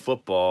you like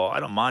football? I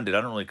don't mind it.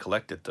 I don't really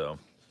collect it, though.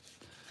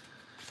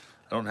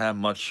 I don't have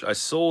much. I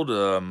sold...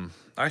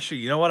 Actually,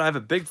 you know what? I have a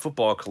big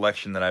football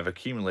collection that I've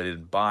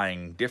accumulated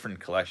buying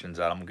different collections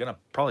out. I'm going to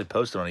probably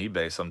post it on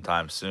eBay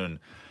sometime soon.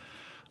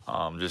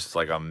 Just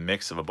like a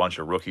mix of a bunch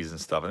of rookies and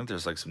stuff. I think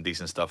there's like some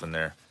decent stuff in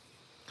there.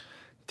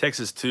 Takes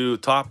us to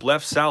top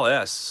left, Sal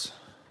S.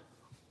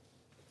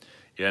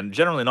 Yeah, and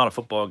generally not a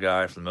football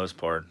guy for the most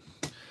part.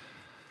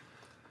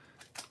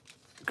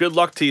 Good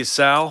luck to you,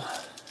 Sal.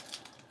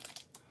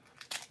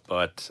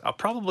 But I'll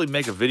probably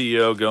make a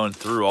video going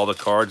through all the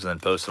cards and then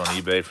post it on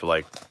eBay for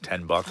like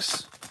 10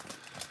 bucks.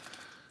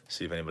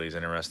 See if anybody's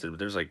interested. But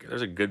there's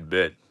a good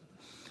bit.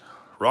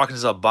 Rockin'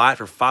 says, I'll buy it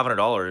for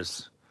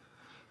 $500.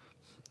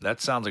 That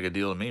sounds like a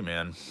deal to me,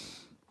 man.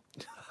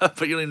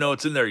 But you don't even know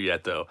what's in there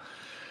yet, though.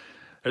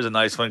 There's a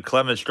nice one.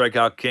 Clemens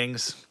Strikeout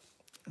Kings.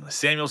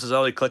 Samuel says,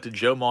 oh, he collected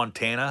Joe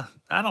Montana.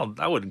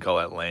 I wouldn't call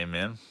that lame,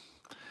 man.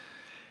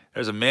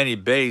 There's a Manny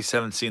Base.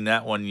 Haven't seen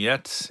that one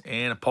yet.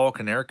 And a Paul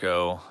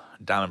Konerko,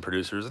 Diamond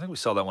Producers. I think we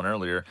saw that one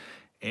earlier.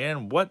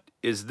 And what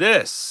is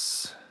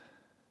this?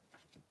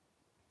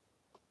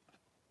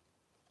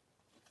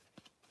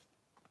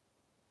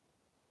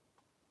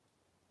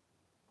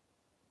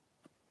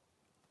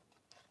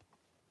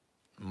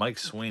 Mike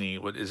Sweeney.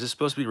 What is this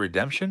supposed to be?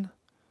 Redemption?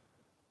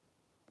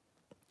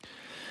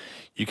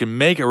 You can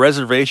make a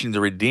reservation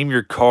to redeem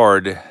your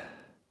card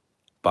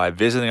by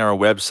visiting our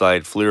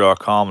website,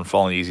 FLEER.com, and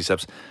following the easy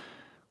steps.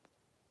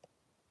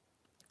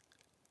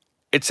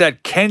 It's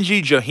at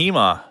Kenji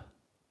Johima.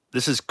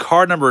 This is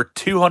card number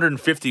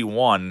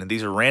 251.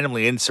 These are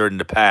randomly inserted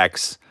into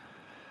packs.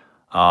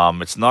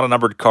 It's not a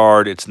numbered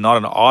card. It's not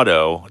an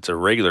auto. It's a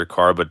regular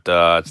card, but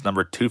it's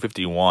number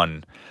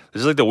 251. This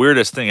is like the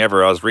weirdest thing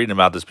ever. I was reading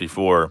about this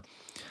before.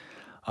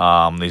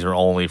 These are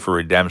only for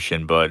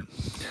redemption, but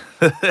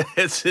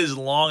it's his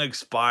long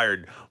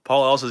expired.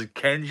 Paul L says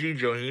Kenji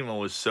Johima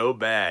was so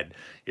bad.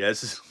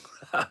 Yes,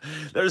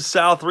 there's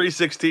Sal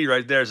 316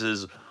 right there. It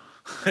says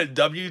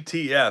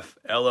WTF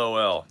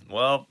LOL.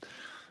 Well,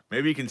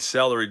 maybe you can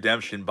sell the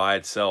redemption by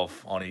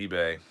itself on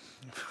eBay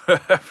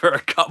for a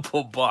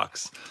couple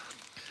bucks.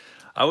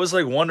 I was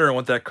like wondering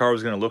what that car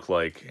was going to look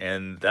like,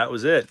 and that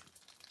was it.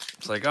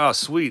 It's like, oh,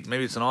 sweet.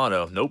 Maybe it's an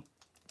auto. Nope.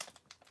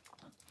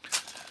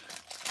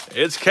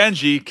 It's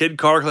Kenji. Kid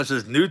Car Clutch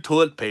says new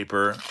toilet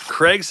paper.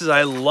 Craig says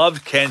I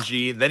loved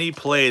Kenji. Then he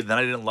played. Then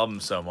I didn't love him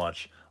so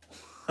much.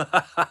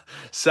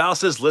 Sal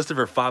says listed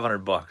for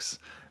 $500.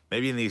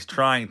 Maybe in these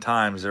trying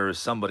times there is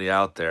somebody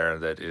out there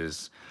that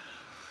is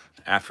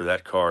after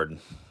that card.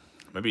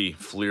 Maybe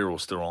FLEER will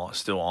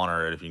still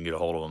honor it if you can get a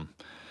hold of him.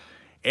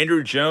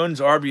 Andrew Jones,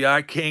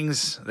 RBI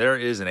Kings. There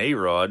is an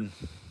A-Rod.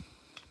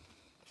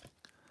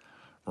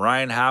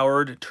 Ryan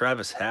Howard,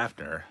 Travis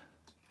Hafner.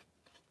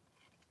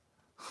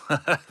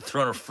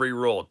 Throwing a free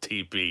roll,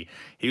 TP.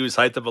 He was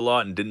hyped up a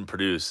lot and didn't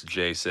produce,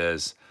 Jay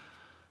says.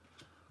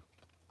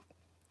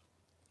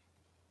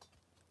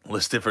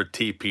 Listed for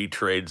TP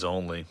trades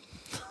only.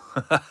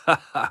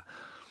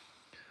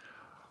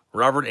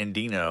 Robert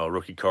Andino,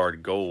 rookie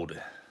card, gold.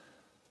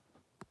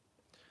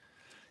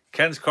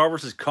 Ken's car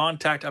versus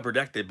Contact Upper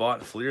Deck. They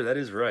bought FLEER. That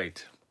is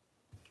right.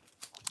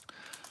 I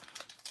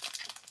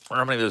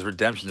wonder how many of those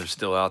redemptions are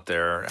still out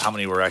there. How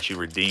many were actually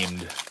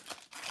redeemed?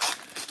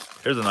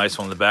 Here's a nice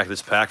one in the back of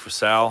this pack for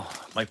Sal.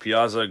 Mike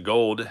Piazza,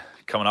 gold,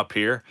 coming up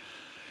here.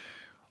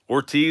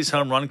 Ortiz,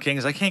 Home Run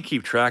Kings. I can't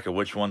keep track of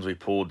which ones we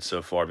pulled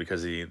so far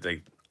because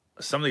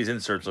some of these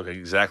inserts look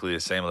exactly the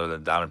same other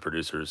than Diamond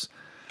Producers.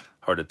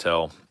 Hard to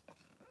tell.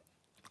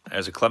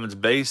 There's a Clemens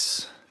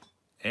base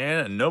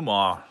and a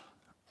Nomar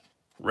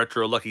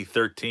Retro Lucky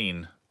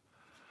 13.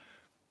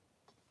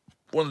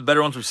 One of the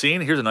better ones we've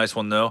seen. Here's a nice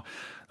one, though,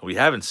 we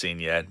haven't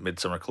seen yet.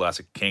 Midsummer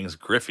Classic Kings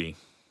Griffey.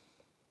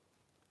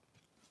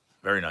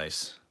 Very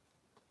nice.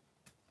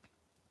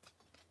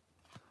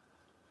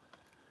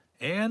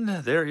 And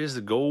there is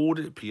the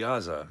gold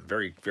Piazza.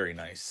 Very, very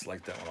nice.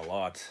 Like that one a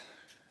lot.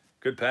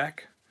 Good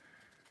pack.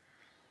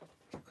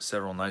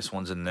 Several nice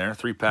ones in there.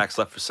 3 packs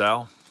left for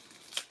Sal.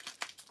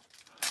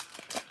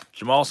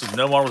 Jamal says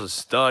Nomar was a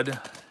stud.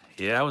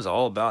 Yeah, I was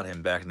all about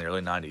him back in the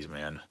early 90s,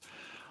 man.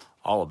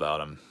 All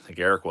about him. I think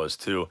Eric was,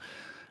 too.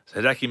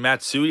 Hideki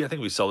Matsui, I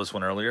think we saw this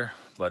one earlier,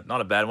 but not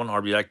a bad one.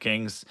 RBI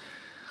Kings.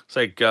 It's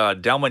like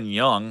Delman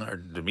Young, or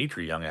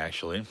Dimitri Young,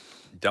 actually.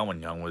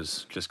 Delman Young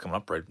was just coming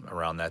up right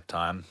around that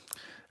time.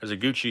 There's a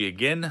Gucci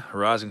again.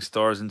 Rising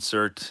Stars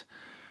insert.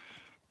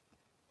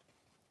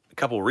 A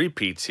couple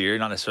repeats here.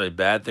 Not necessarily a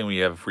bad thing when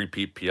you have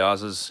repeat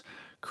Piazzas.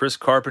 Chris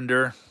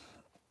Carpenter.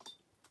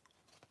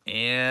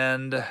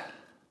 And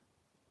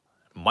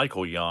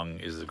Michael Young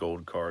is the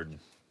gold card.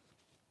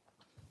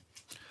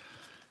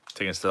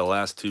 Taking us to the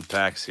last 2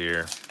 packs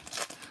here.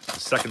 The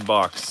second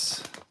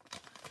box.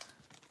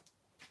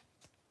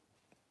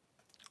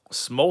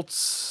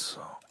 Smoltz,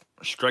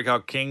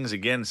 Strikeout Kings.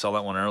 Again, saw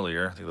that one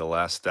earlier. I think the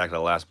last stack of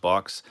the last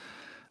box.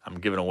 I'm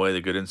giving away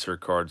the good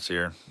insert cards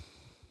here.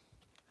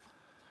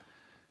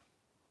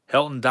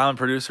 Helton Diamond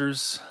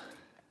Producers.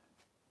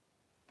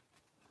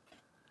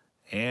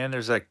 And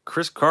there's that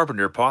Chris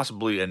Carpenter,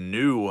 possibly a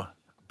new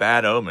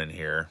bad omen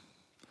here.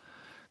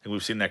 I think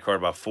we've seen that card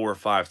about 4 or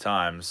 5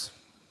 times.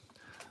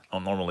 I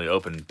don't normally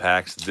open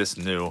packs this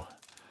new.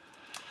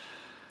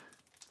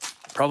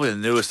 Probably the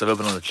newest I've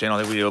opened on the channel.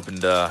 I think we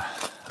opened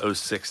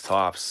 06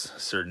 Tops,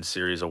 certain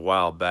series a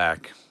while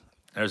back.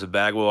 There's a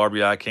Bagwell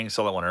RBI King.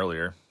 Saw that one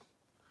earlier.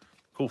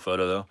 Cool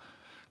photo, though.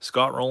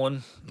 Scott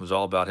Rowland was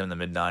all about him in the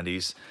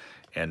mid-90s.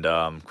 And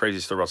crazy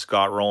story about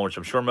Scott Rowland, which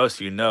I'm sure most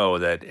of you know,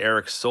 that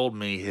Eric sold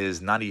me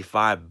his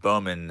 95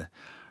 Bowman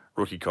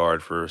rookie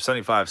card for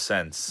 75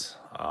 cents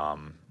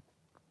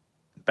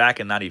back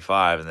in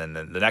 95. And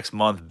then the next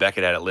month,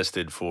 Beckett had it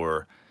listed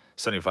for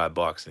 75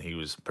 bucks, and he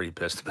was pretty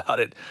pissed about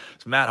it.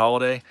 It's Matt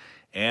Holliday.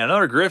 And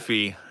another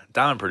Griffey,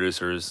 Diamond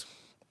Producers.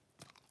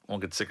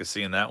 Won't get sick of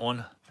seeing that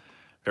one.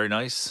 Very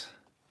nice.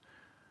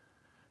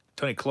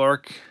 Tony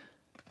Clark.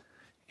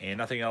 And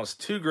nothing else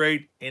too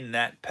great in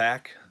that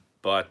pack,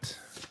 but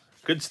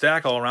good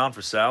stack all around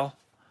for Sal.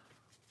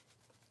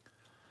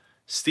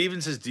 Steven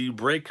says, do you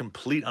break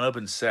complete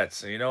unopened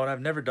sets? And you know what? I've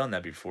never done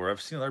that before.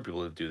 I've seen other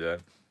people that do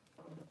that.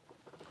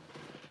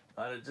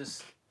 I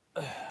just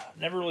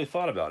never really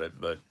thought about it,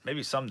 but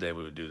maybe someday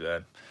we would do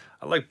that.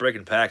 I like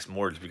breaking packs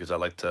more just because I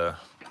like to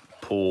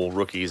pull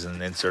rookies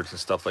and inserts and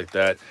stuff like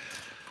that.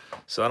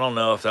 So I don't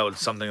know if that was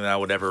something that I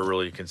would ever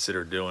really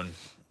consider doing.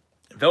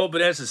 Velvet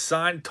Bananas is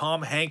signed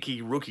Tom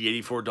Hankey, rookie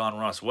 84 Don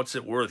Russ. What's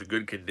it worth?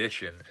 Good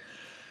condition.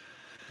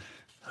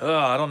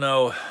 I don't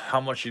know how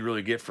much you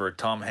really get for a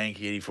Tom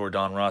Hankey 84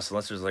 Don Russ,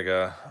 unless there's like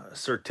a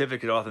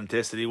certificate of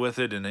authenticity with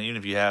it. And even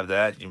if you have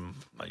that,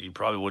 you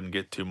probably wouldn't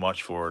get too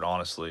much for it,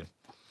 honestly.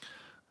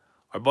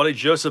 Our buddy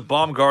Joseph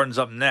Baumgarten's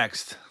up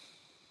next.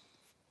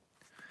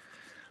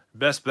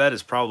 Best bet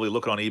is probably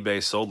look on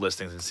eBay sold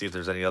listings and see if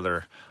there's any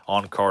other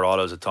on-card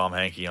autos of Tom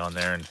Hankey on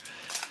there. And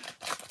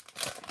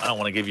I don't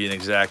want to give you an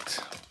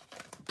exact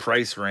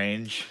price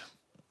range,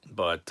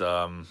 but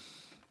I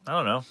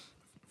don't know.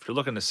 If you're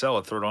looking to sell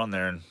it, throw it on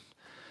there and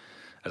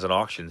as an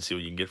auction, see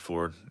what you can get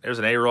for it. There's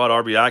an A-Rod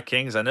RBI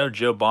Kings. I know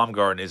Joe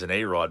Baumgarten is an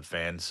A-Rod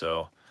fan,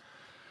 so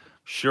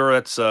sure,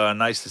 that's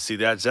nice to see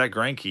that. Zach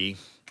Greinke,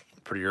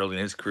 pretty early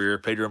in his career.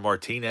 Pedro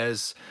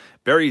Martinez,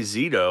 Barry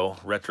Zito,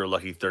 Retro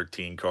Lucky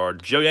 13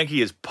 card. Joe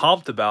Yankee is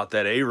pumped about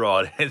that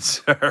A-Rod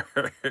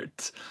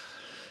insert.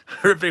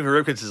 Ripping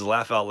for Ripkins is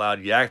laugh out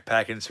loud. Yak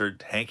Pack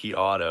insert, Hanky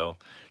Auto.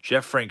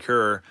 Jeff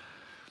Francoeur,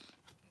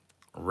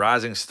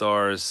 Rising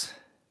Stars.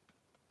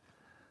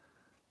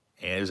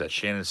 And there's that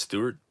Shannon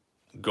Stewart,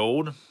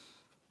 gold.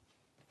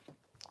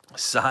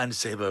 Signed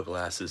Sabo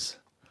glasses.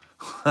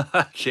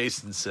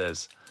 Jason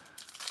says.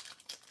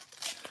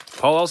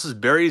 Paul Elsa's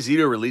Barry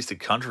Zito released a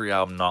country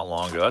album not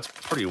long ago. That's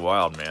pretty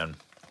wild, man.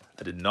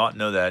 I did not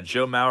know that.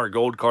 Joe Mauer,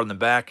 gold card in the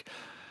back.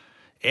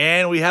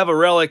 And we have a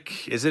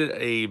relic. Is it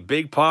a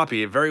Big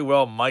Poppy? It very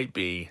well might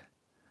be.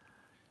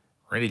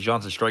 Randy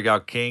Johnson,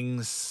 Strikeout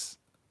Kings.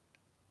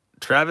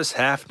 Travis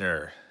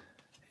Hafner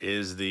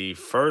is the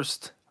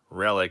first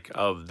relic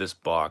of this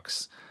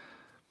box.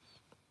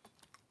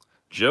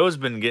 Joe's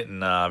been getting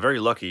very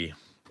lucky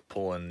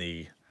pulling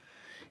the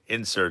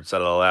inserts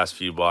out of the last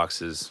few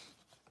boxes.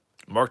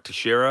 Mark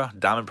Teixeira,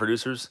 Diamond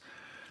Producers.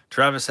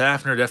 Travis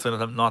Hafner,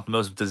 definitely not the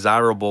most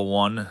desirable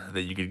one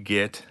that you could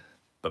get.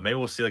 But maybe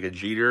we'll see like a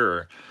Jeter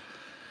or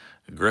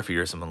a Griffey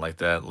or something like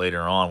that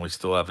later on. We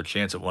still have a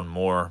chance at one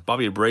more.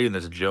 Bobby Abreu,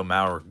 there's a Joe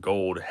Mauer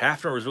gold.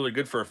 Hafner was really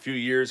good for a few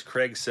years,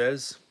 Craig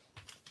says.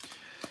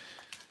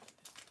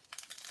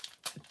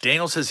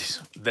 Daniel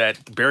says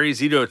that Barry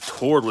Zito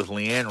toured with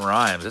Leanne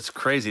Rimes. That's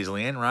crazy. Is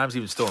Leanne Rimes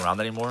even still around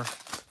anymore?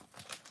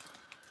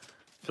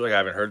 I feel like I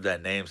haven't heard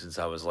that name since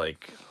I was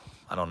like,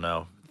 I don't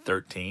know,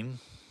 13.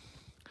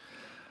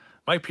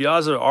 Mike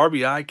Piazza,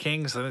 RBI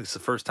Kings. I think it's the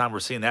first time we're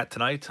seeing that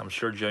tonight. I'm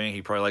sure Joe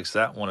Yankee probably likes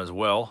that one as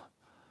well.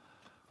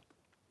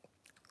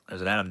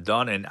 There's an Adam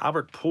Dunn and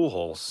Albert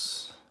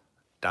Pujols.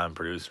 Diamond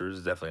Producers.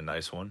 Definitely a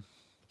nice one.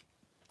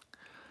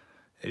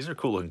 These are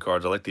cool looking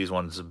cards. I like these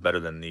ones better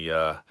than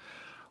the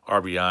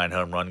RBI and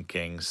Home Run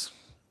Kings.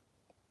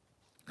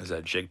 There's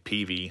that Jake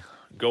Peavy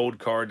gold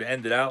card to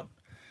end it out.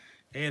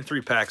 And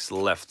 3 packs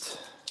left.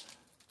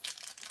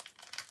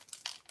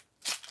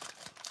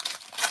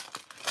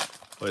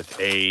 With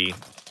a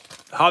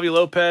Javi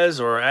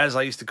Lopez, or as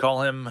I used to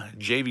call him,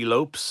 JV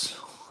Lopes,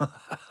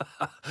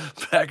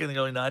 back in the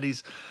early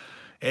 90s.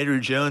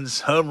 Andrew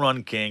Jones, Home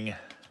Run King.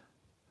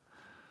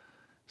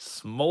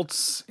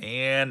 Smoltz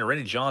and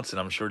Randy Johnson.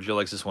 I'm sure Joe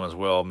likes this one as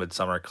well.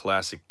 Midsummer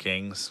Classic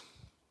Kings.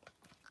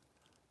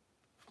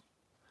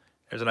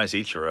 There's a nice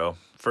Ichiro.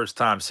 First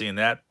time seeing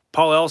that.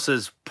 Paul L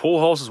says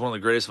Pujols is one of the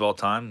greatest of all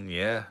time.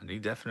 Yeah, he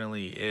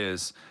definitely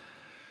is.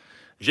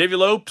 JV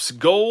Lopes,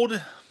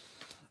 gold.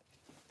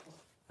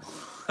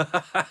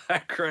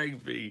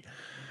 Craig B.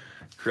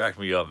 Crack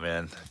me up,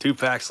 man. 2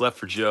 packs left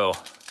for Joe.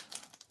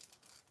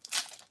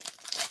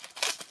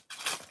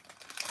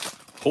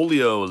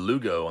 Julio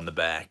Lugo on the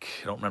back.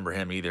 I don't remember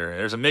him either.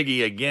 There's a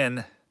Miggy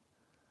again.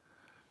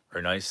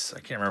 Very nice. I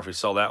can't remember if we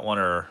saw that one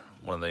or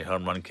one of the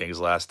Home Run Kings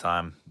last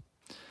time.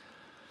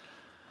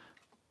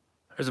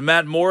 There's a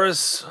Matt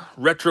Morris,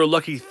 Retro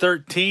Lucky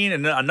 13,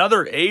 and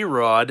another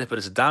A-Rod, but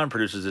it's a Diamond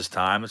Producers this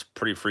time. It's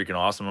pretty freaking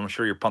awesome. I'm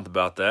sure you're pumped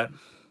about that.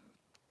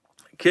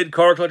 Kid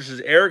Car Collector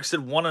says, Eric said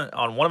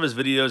on one of his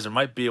videos there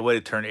might be a way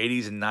to turn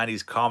 80s and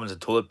 90s commons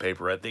into toilet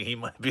paper. I think he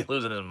might be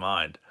losing his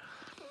mind.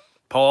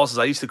 Paul says,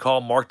 I used to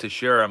call Mark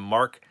Teixeira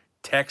Mark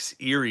Tex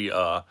Erie.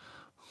 I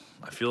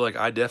feel like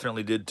I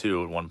definitely did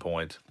too at one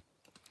point.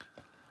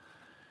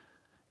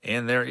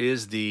 And there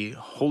is the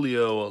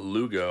Julio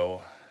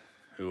Lugo,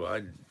 who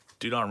I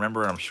do not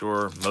remember, and I'm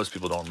sure most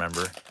people don't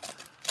remember.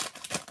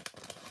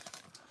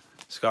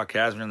 Scott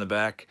Kazmir in the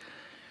back.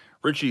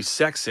 Richie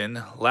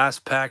Sexton,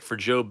 last pack for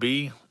Joe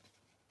B.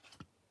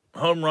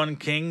 Home Run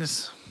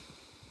Kings.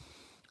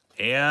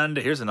 And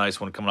here's a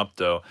nice one coming up,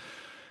 though.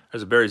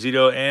 There's a Barry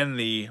Zito and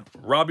the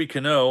Robbie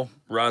Cano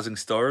Rising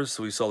Stars.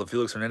 So we saw the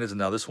Felix Hernandez and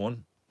now this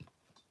one.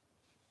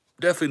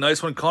 Definitely a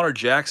nice one. Connor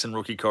Jackson,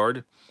 rookie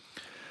card.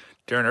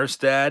 Darren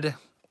Erstad.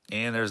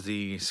 And there's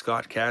the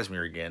Scott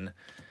Kazmir again.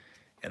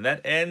 And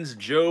that ends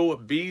Joe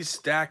B's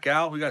stack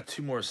out. We got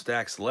 2 more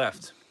stacks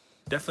left.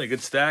 Definitely a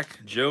good stack.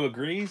 Joe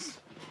agrees.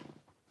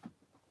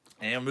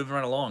 And moving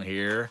right along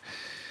here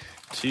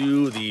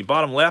to the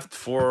bottom left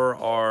for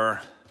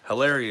our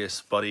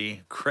hilarious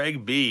buddy,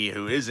 Craig B,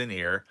 who is in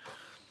here.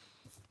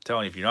 I'm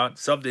telling you, if you're not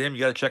subbed to him, you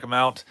got to check him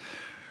out.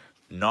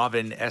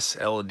 Novin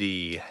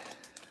SLD.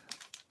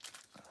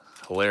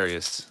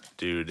 Hilarious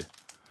dude.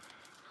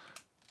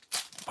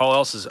 Paul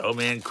L says, oh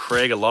man,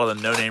 Craig, a lot of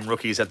the no-name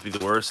rookies have to be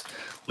the worst.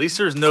 At least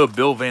there's no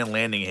Bill Van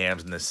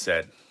Landinghams in this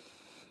set.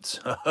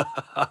 So,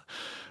 I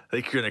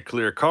think you're in the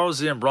clear.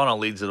 Carlos Zambrano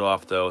leads it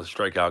off, though.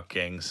 Strikeout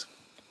Kings.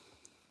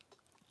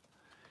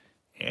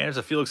 And there's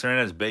a Felix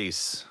Hernandez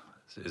base.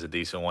 This is a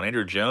decent one.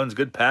 Andrew Jones,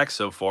 good pack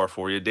so far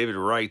for you. David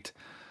Wright,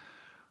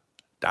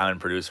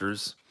 Diamond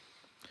Producers.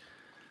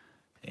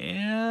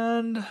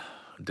 And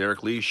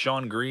Derek Lee,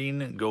 Sean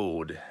Green,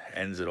 gold.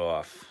 Ends it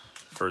off.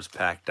 First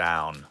pack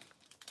down.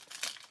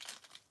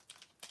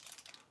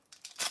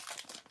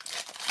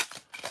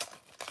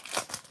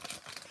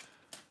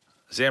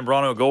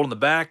 Zambrano gold in the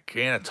back,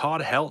 and a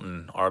Todd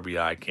Helton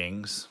RBI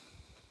Kings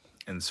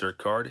insert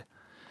card.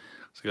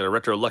 So we got a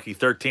retro lucky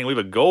 13. We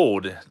have a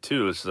gold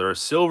too. So there are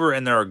silver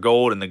and there are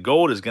gold, and the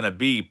gold is going to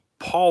be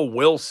Paul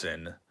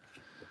Wilson,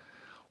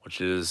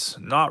 which is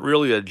not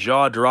really a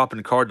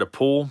jaw-dropping card to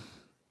pull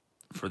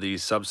for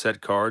these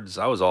subset cards.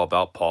 I was all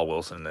about Paul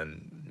Wilson in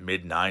the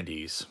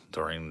mid-90s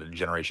during the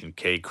Generation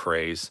K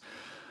craze.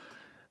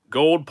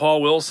 Gold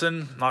Paul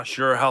Wilson, not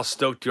sure how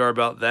stoked you are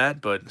about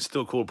that, but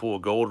still cool to pull a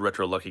gold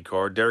retro lucky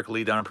card. Derek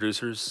Lee down in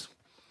producers.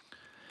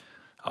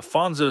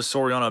 Alfonso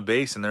Soriano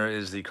base, and there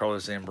is the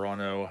Carlos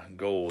Zambrano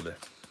gold.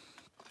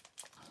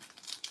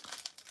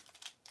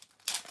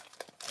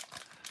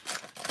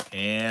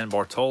 And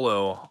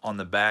Bartolo on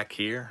the back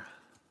here.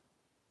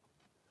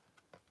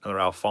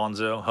 Another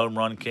Alfonso, Home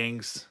Run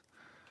Kings.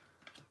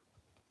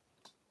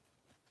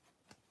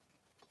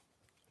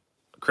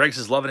 Craig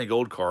says, loving a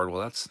gold card.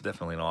 Well, that's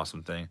definitely an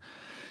awesome thing.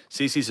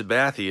 CC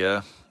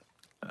Sabathia,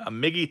 a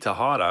Miggy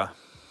Tejada.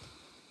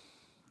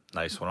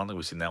 Nice one. I don't think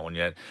we've seen that one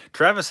yet.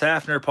 Travis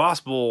Hafner,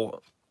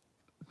 possible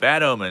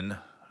bad omen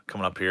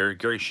coming up here.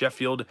 Gary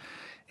Sheffield.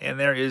 And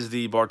there is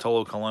the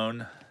Bartolo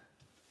Colon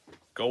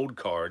gold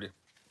card.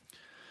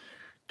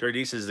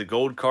 Dirty D says the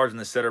gold cards in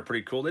the set are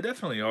pretty cool. They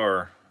definitely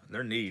are.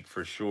 They're neat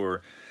for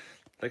sure.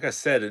 Like I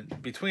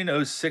said, between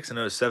 06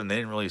 and 07, they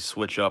didn't really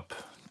switch up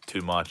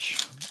too much.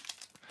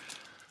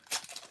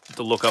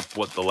 To look up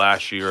what the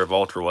last year of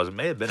Ultra was. It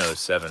may have been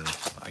 07.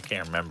 I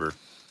can't remember.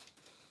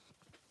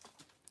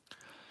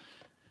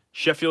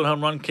 Sheffield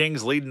Home Run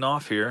Kings leading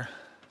off here.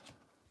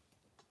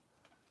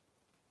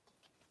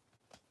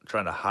 I'm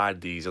trying to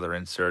hide these other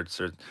inserts.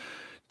 They're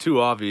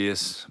too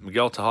obvious.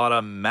 Miguel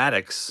Tejada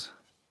Maddox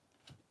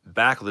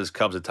back with his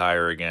Cubs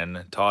attire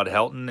again. Todd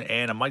Helton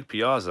and a Mike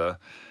Piazza.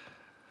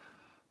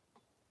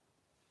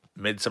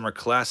 Midsummer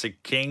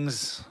Classic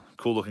Kings.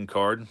 Cool looking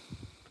card.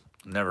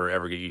 Never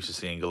ever get used to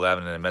seeing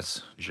Glavine in a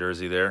Mets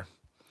jersey there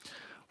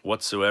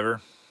whatsoever.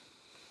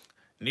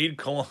 Need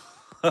cologne,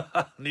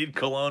 need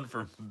cologne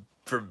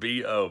for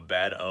B.O.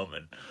 Bad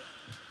omen,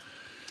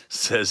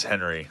 says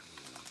Henry.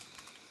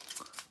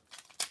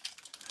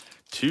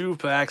 2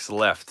 packs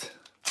left.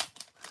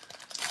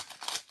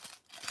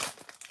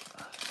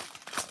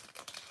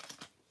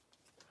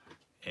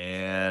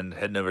 And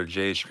heading over to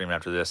Jay's stream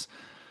after this.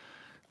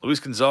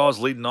 Luis Gonzalez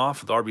leading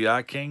off with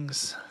RBI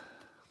Kings.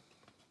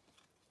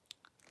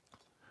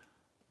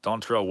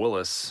 Dontrell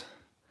Willis.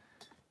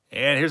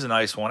 And here's a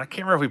nice one. I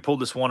can't remember if we pulled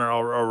this one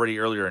already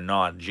earlier or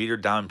not. Jeter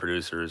Diamond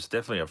Producers.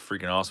 Definitely a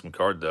freaking awesome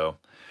card, though.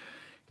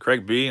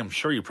 Craig B., I'm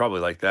sure you probably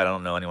like that. I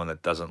don't know anyone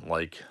that doesn't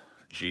like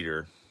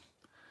Jeter,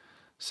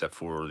 except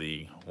for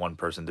the one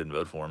person didn't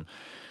vote for him.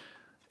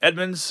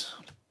 Edmonds.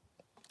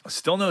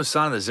 Still no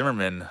sign of the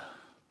Zimmerman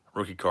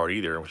rookie card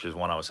either, which is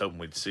one I was hoping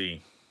we'd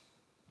see.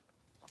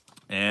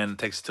 And it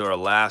takes us to our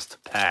last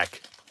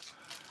pack.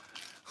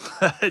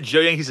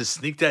 Joe Yankee says,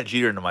 sneak that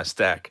Jeter into my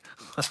stack.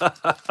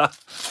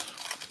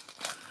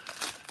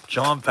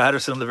 John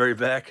Patterson on the very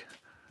back.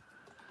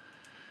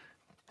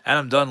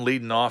 Adam Dunn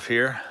leading off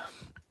here.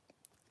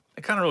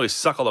 I kind of really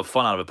suck all the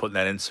fun out of it putting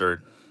that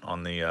insert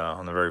on the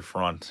very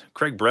front.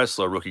 Craig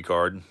Breslow rookie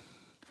card.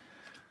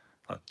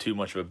 Not too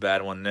much of a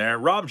bad one there.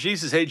 Rob G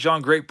says, hey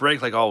John, great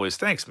break like always.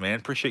 Thanks, man.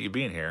 Appreciate you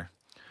being here.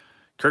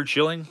 Kurt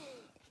Schilling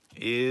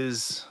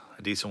is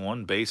a decent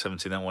one. Base, haven't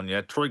seen that one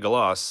yet. Troy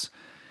Galas.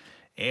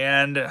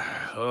 And,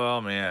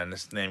 oh man,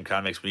 this name kind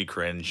of makes me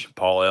cringe.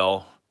 Paul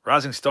L.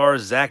 Rising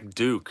Stars, Zach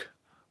Duke.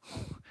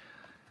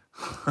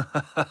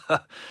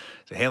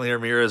 Hanley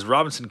Ramirez,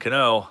 Robinson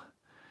Cano,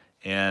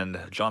 and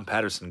John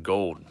Patterson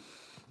Gold.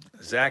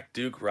 Zach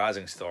Duke,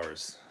 Rising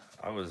Stars.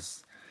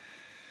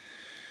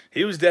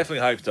 He was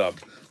definitely hyped up.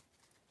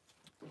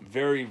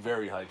 Very,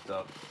 very hyped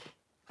up.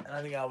 And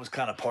I think I was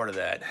kind of part of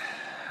that.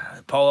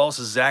 Paul L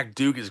says Zach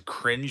Duke is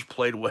cringe,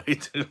 played way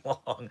too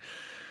long.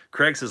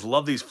 Craig says,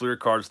 love these FLEER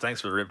cards.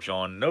 Thanks for the rip,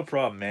 John. No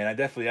problem, man. I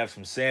definitely have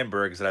some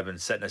Sandbergs that I've been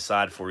setting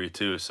aside for you,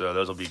 too. So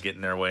those will be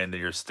getting their way into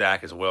your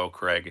stack as well,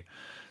 Craig.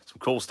 Some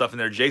cool stuff in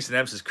there. Jason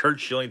M says, Kurt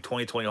Schilling,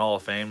 2020 Hall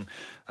of Fame.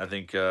 I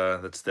think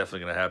that's definitely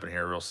going to happen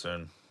here real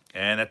soon.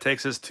 And that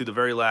takes us to the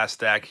very last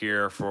stack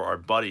here for our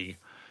buddy,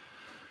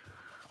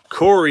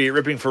 Corey at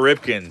Ripping for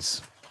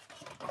Ripkins,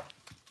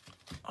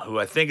 who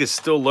I think is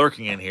still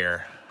lurking in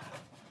here.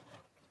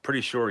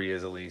 Pretty sure he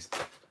is, at least.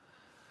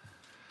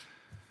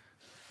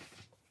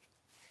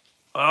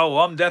 Oh, well,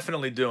 I'm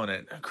definitely doing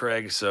it,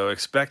 Craig, so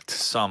expect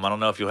some. I don't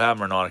know if you'll have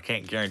them or not. I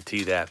can't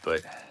guarantee that,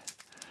 but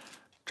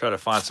try to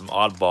find some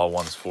oddball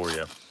ones for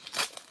you.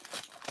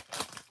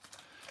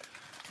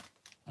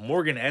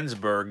 Morgan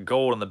Ensberg,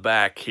 gold on the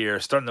back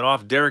here. Starting it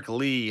off, Derek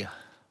Lee,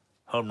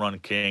 Home Run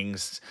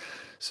Kings.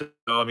 So,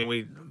 I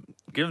mean,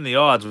 given the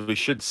odds, we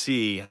should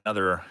see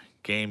another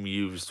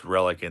game-used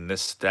relic in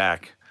this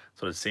stack.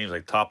 That's what it seems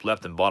like, top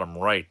left and bottom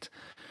right.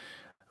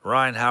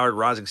 Ryan Howard,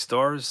 Rising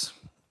Stars.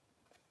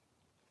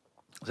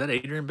 Is that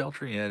Adrian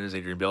Beltre? Yeah, it is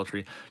Adrian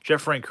Beltre.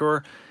 Jeff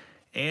Francoeur.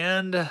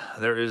 And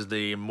there is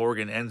the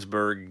Morgan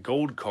Ensberg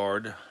gold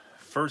card.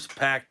 First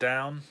pack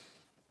down.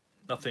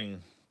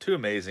 Nothing too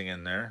amazing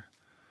in there.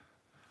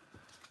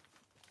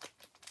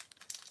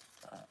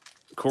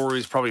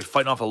 Corey's probably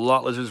fighting off a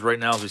lot lizards right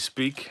now as we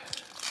speak.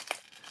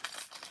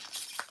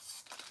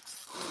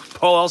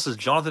 Paul L says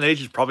Jonathan H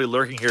is probably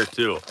lurking here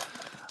too.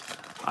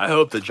 I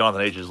hope that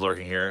Jonathan H is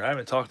lurking here. I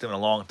haven't talked to him in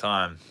a long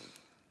time.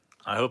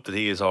 I hope that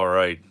he is all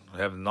right. I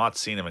have not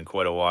seen him in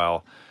quite a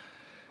while.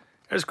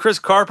 There's Chris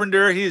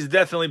Carpenter. He's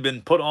definitely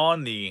been put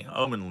on the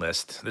Omen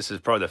list. This is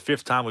probably the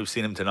 5th time we've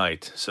seen him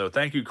tonight. So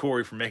thank you,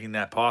 Corey, for making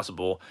that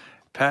possible.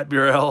 Pat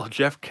Burrell,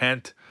 Jeff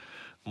Kent,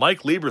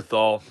 Mike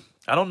Lieberthal.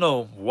 I don't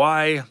know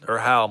why or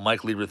how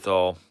Mike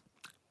Lieberthal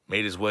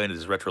made his way into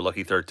this Retro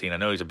Lucky 13. I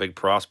know he's a big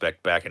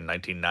prospect back in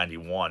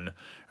 1991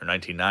 or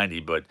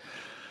 1990, but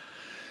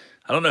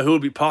I don't know who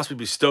would be possibly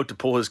be stoked to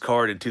pull his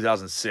card in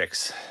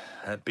 2006.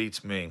 That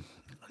beats me.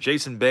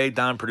 Jason Bay,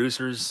 Don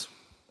Producers.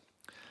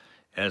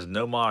 And there's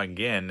Noma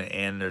again,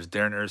 and there's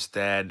Darren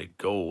Erstad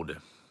Gold.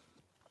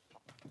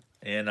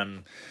 And I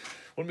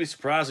wouldn't be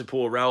surprised to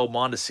pull a Raul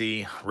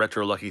Mondesi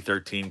Retro Lucky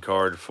 13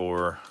 card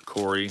for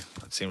Corey.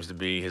 That seems to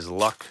be his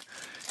luck.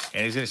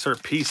 And he's going to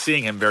start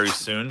PCing him very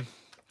soon.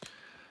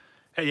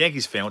 Hey,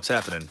 Yankees fan, what's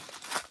happening?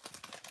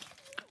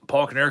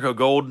 Paul Konerko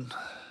Gold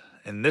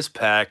in this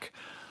pack.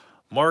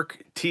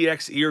 Mark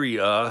TX Erie,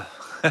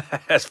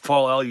 as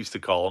Paul L used to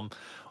call him,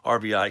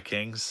 RBI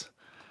Kings.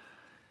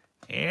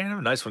 And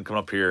a nice one coming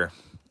up here.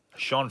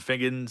 Sean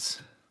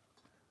Figgins.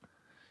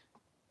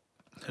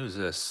 Who's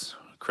this?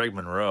 Craig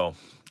Monroe.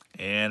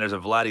 And there's a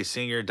Vladdy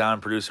Sr.,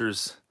 Don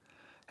Producers.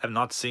 Have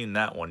not seen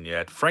that one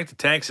yet. Frank the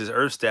Tank says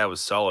Erstad was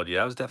solid.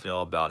 Yeah, I was definitely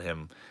all about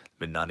him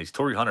mid-90s.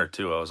 Torrey Hunter,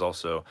 too. I was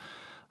also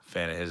a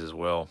fan of his as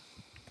well.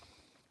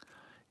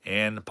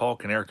 And Paul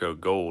Konerko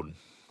Gold.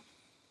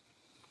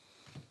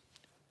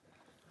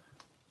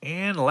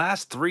 And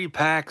last 3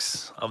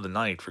 packs of the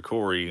night for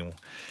Corey.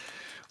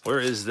 Where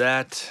is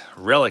that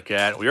relic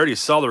at? We already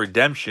saw the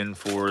redemption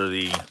for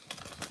the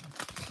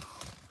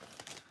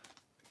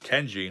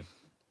Kenji.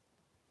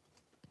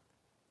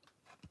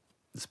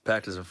 This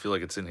pack doesn't feel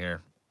like it's in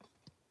here.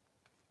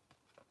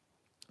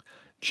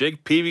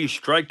 Jake Peavy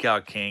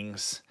Strikeout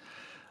Kings.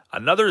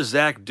 Another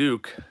Zach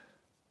Duke,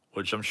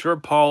 which I'm sure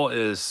Paul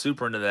is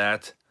super into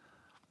that.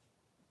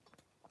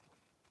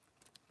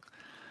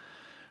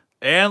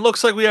 And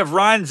looks like we have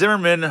Ryan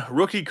Zimmerman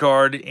rookie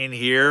card in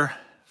here.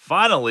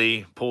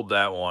 Finally pulled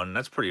that one.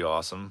 That's pretty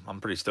awesome. I'm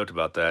pretty stoked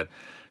about that.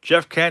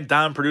 Jeff Kent,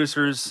 Diamond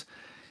Producers,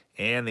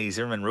 and the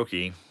Zimmerman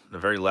rookie, the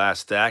very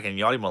last stack. And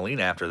Yadi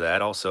Molina after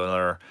that. Also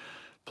another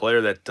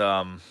player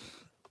that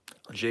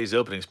Jay's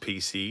Openings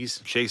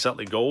PCs. Chase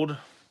Utley Gold.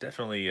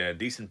 Definitely a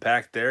decent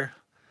pack there.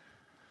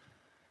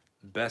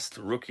 Best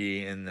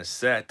rookie in the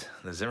set,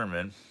 the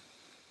Zimmerman.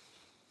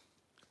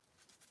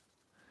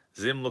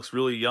 Zim looks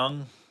really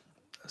young,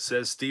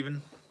 says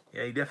Steven.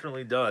 Yeah, he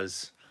definitely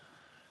does.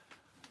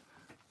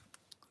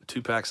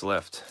 2 packs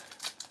left.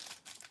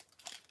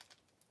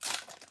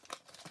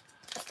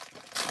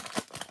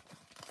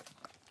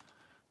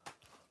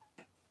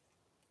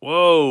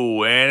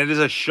 Whoa, and it is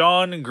a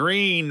Sean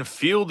Green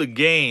Field the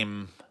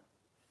Game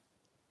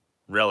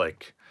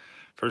relic.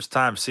 First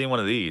time seeing one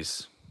of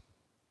these.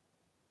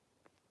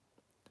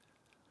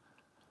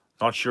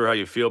 Not sure how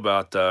you feel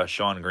about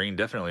Sean Green.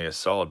 Definitely a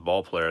solid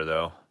ball player,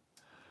 though.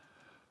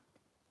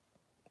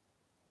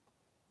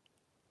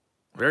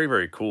 Very,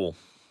 very cool.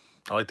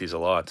 I like these a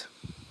lot.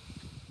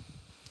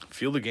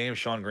 Field the Game,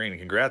 Sean Green.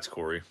 Congrats,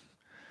 Corey.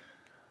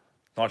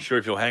 Not sure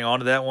if you'll hang on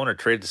to that one or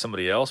trade it to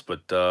somebody else,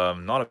 but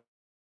not a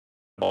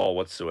ball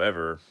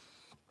whatsoever.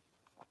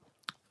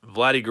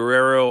 Vladdy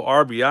Guerrero,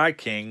 RBI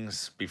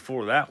Kings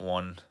before that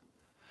one.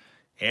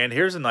 And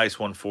here's a nice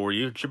one for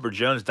you. Chipper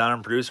Jones,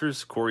 Diamond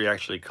Producers. Corey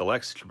actually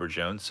collects Chipper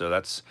Jones, so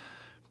that's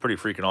pretty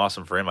freaking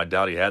awesome for him. I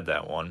doubt he had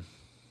that one.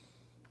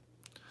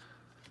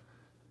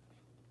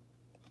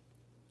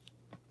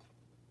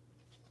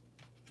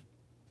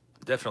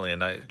 Definitely a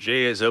nice.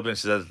 J.A.'s opening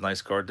says that's a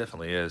nice card.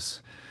 Definitely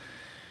is.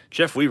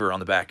 Jeff Weaver on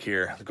the back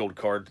here. The gold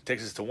card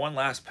takes us to one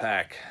last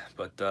pack.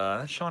 But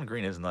that Sean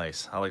Green is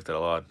nice. I like that a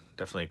lot.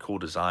 Definitely a cool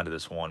design to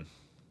this one.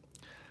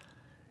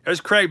 There's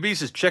Craig B.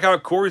 says, check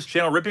out Corey's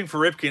channel, Ripping for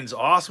Ripkins.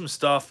 Awesome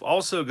stuff.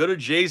 Also, go to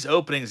Jay's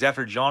Openings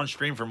after John's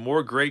stream for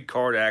more great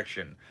card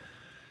action.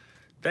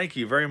 Thank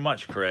you very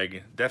much,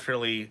 Craig.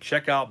 Definitely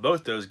check out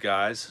both those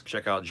guys.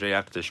 Check out Jay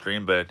after the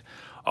stream. But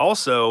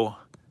also,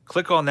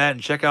 click on that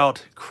and check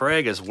out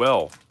Craig as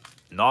well.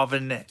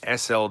 Novin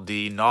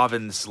SLD,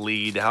 Novin's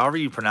Lead, however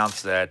you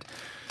pronounce that.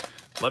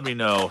 Let me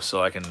know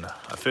so I can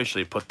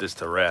officially put this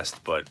to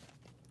rest. But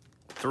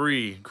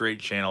 3 great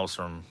channels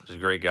from just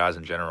great guys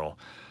in general.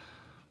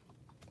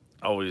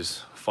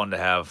 Always fun to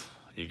have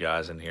you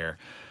guys in here.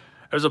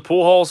 There's a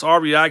Pujols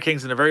RBI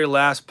Kings in the very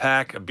last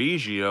pack. A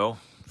Biggio.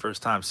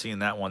 First time seeing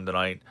that one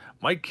tonight.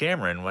 Mike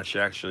Cameron, which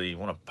actually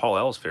one of Paul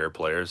L's favorite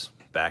players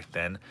back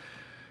then.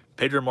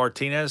 Pedro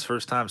Martinez,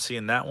 first time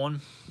seeing that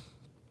one.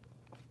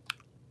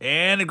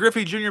 And a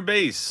Griffey Jr.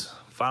 base.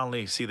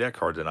 Finally see that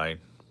card tonight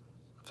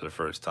for the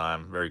first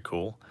time. Very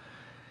cool.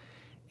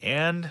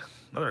 And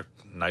another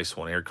nice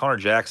one here. Connor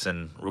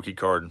Jackson, rookie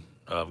card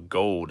of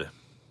gold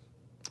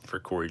for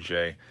Corey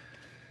J.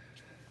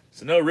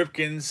 So no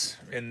Ripkins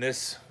in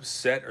this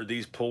set or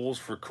these pulls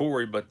for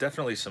Corey, but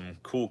definitely some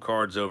cool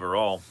cards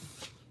overall.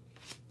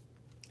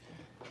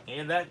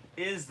 And that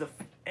is the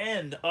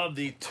end of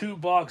the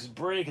 2-box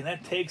break, and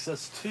that takes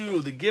us to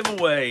the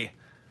giveaway.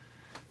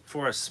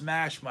 Before I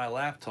smash my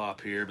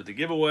laptop here, but the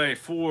giveaway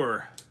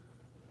for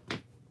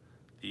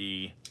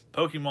the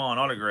Pokemon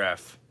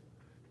autograph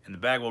and the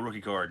Bagwell rookie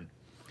card.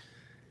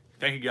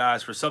 Thank you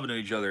guys for subbing to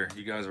each other.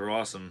 You guys are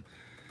awesome.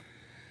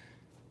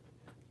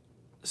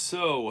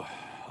 So,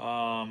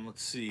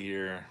 let's see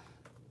here.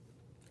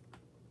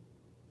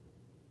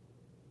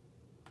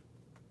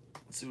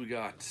 Let's see what we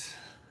got.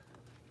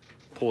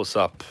 Pull this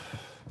up.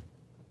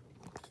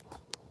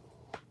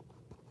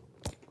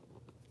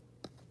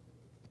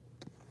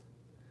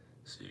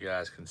 So you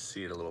guys can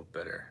see it a little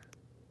better.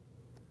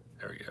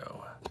 There we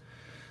go.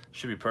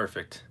 Should be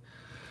perfect.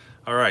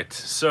 All right,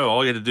 so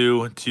all you have to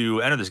do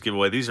to enter this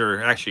giveaway, these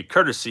are actually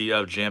courtesy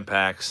of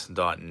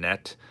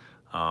jampacks.net.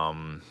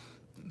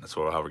 That's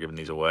how we're giving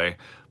these away.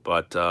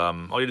 But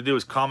all you have to do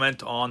is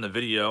comment on the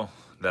video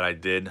that I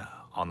did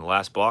on the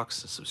last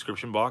box, the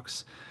subscription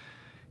box,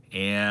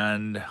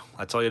 and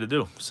that's all you have to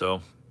do.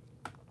 So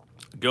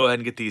go ahead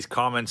and get these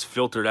comments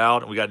filtered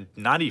out. We got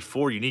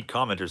 94 unique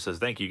commenters. Says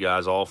thank you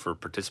guys all for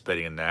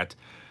participating in that,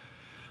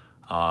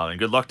 and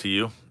good luck to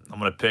you. I'm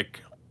going to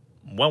pick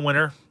one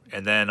winner,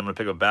 and then I'm going to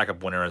pick a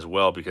backup winner as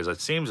well, because it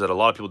seems that a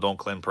lot of people don't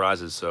claim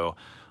prizes. So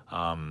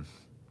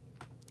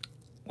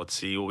let's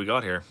see what we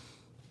got here.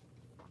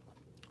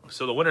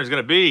 So the winner is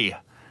going to be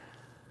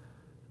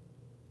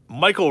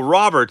Michael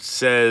Roberts.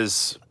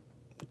 Says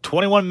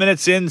 21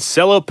 minutes in,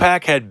 Cello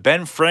Pack had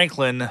Ben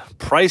Franklin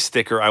price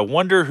sticker. I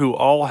wonder who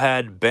all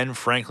had Ben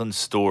Franklin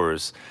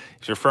stores.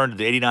 He's referring to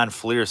the 89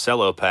 FLEER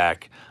Cello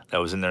Pack that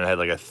was in there. It had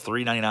like a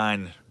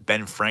 $3.99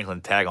 Ben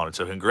Franklin tag on it.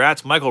 So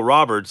congrats, Michael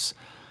Roberts.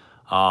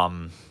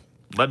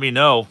 Let me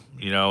know,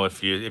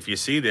 if you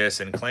see this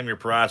and claim your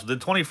prize within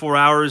 24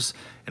 hours,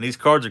 and these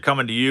cards are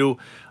coming to you.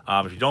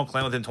 If you don't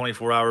claim within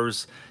 24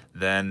 hours,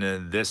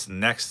 then this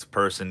next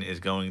person is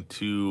going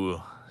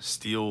to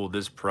steal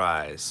this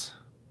prize.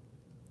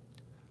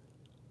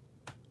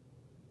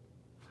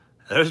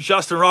 There's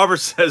Justin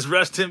Roberts. Says,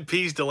 rest in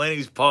peace,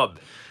 Delaney's Pub.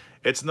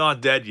 It's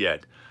not dead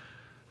yet.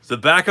 The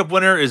backup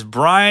winner is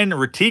Brian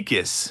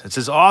Ratikis. It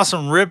says,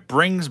 awesome rip,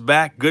 brings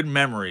back good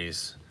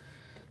memories.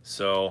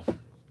 So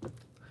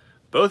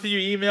both of you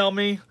email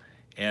me,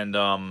 and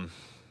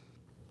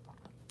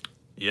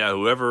yeah,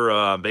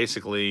 whoever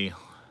basically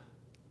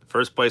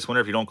first place winner,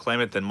 if you don't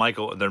claim it, then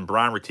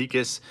Brian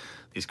Ratikis,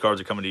 these cards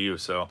are coming to you.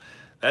 So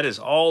that is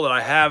all that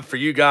I have for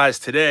you guys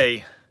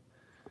today.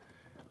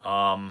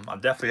 I'll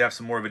definitely have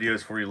some more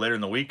videos for you later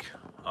in the week.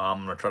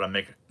 I'm gonna try to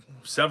make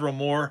several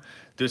more,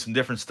 do some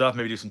different stuff,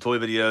 maybe do some toy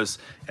videos,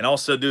 and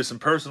also do some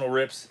personal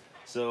rips.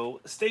 So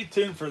stay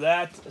tuned for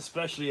that,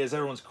 especially as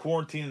everyone's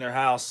quarantined in their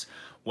house.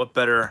 What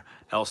better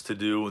else to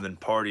do than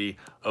party,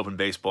 open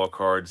baseball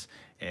cards,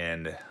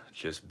 and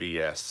just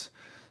BS.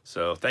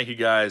 So thank you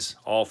guys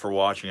all for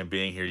watching and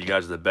being here. You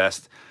guys are the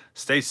best.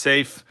 Stay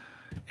safe,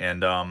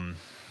 and I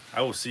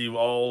will see you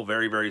all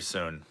very, very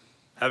soon.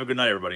 Have a good night, everybody.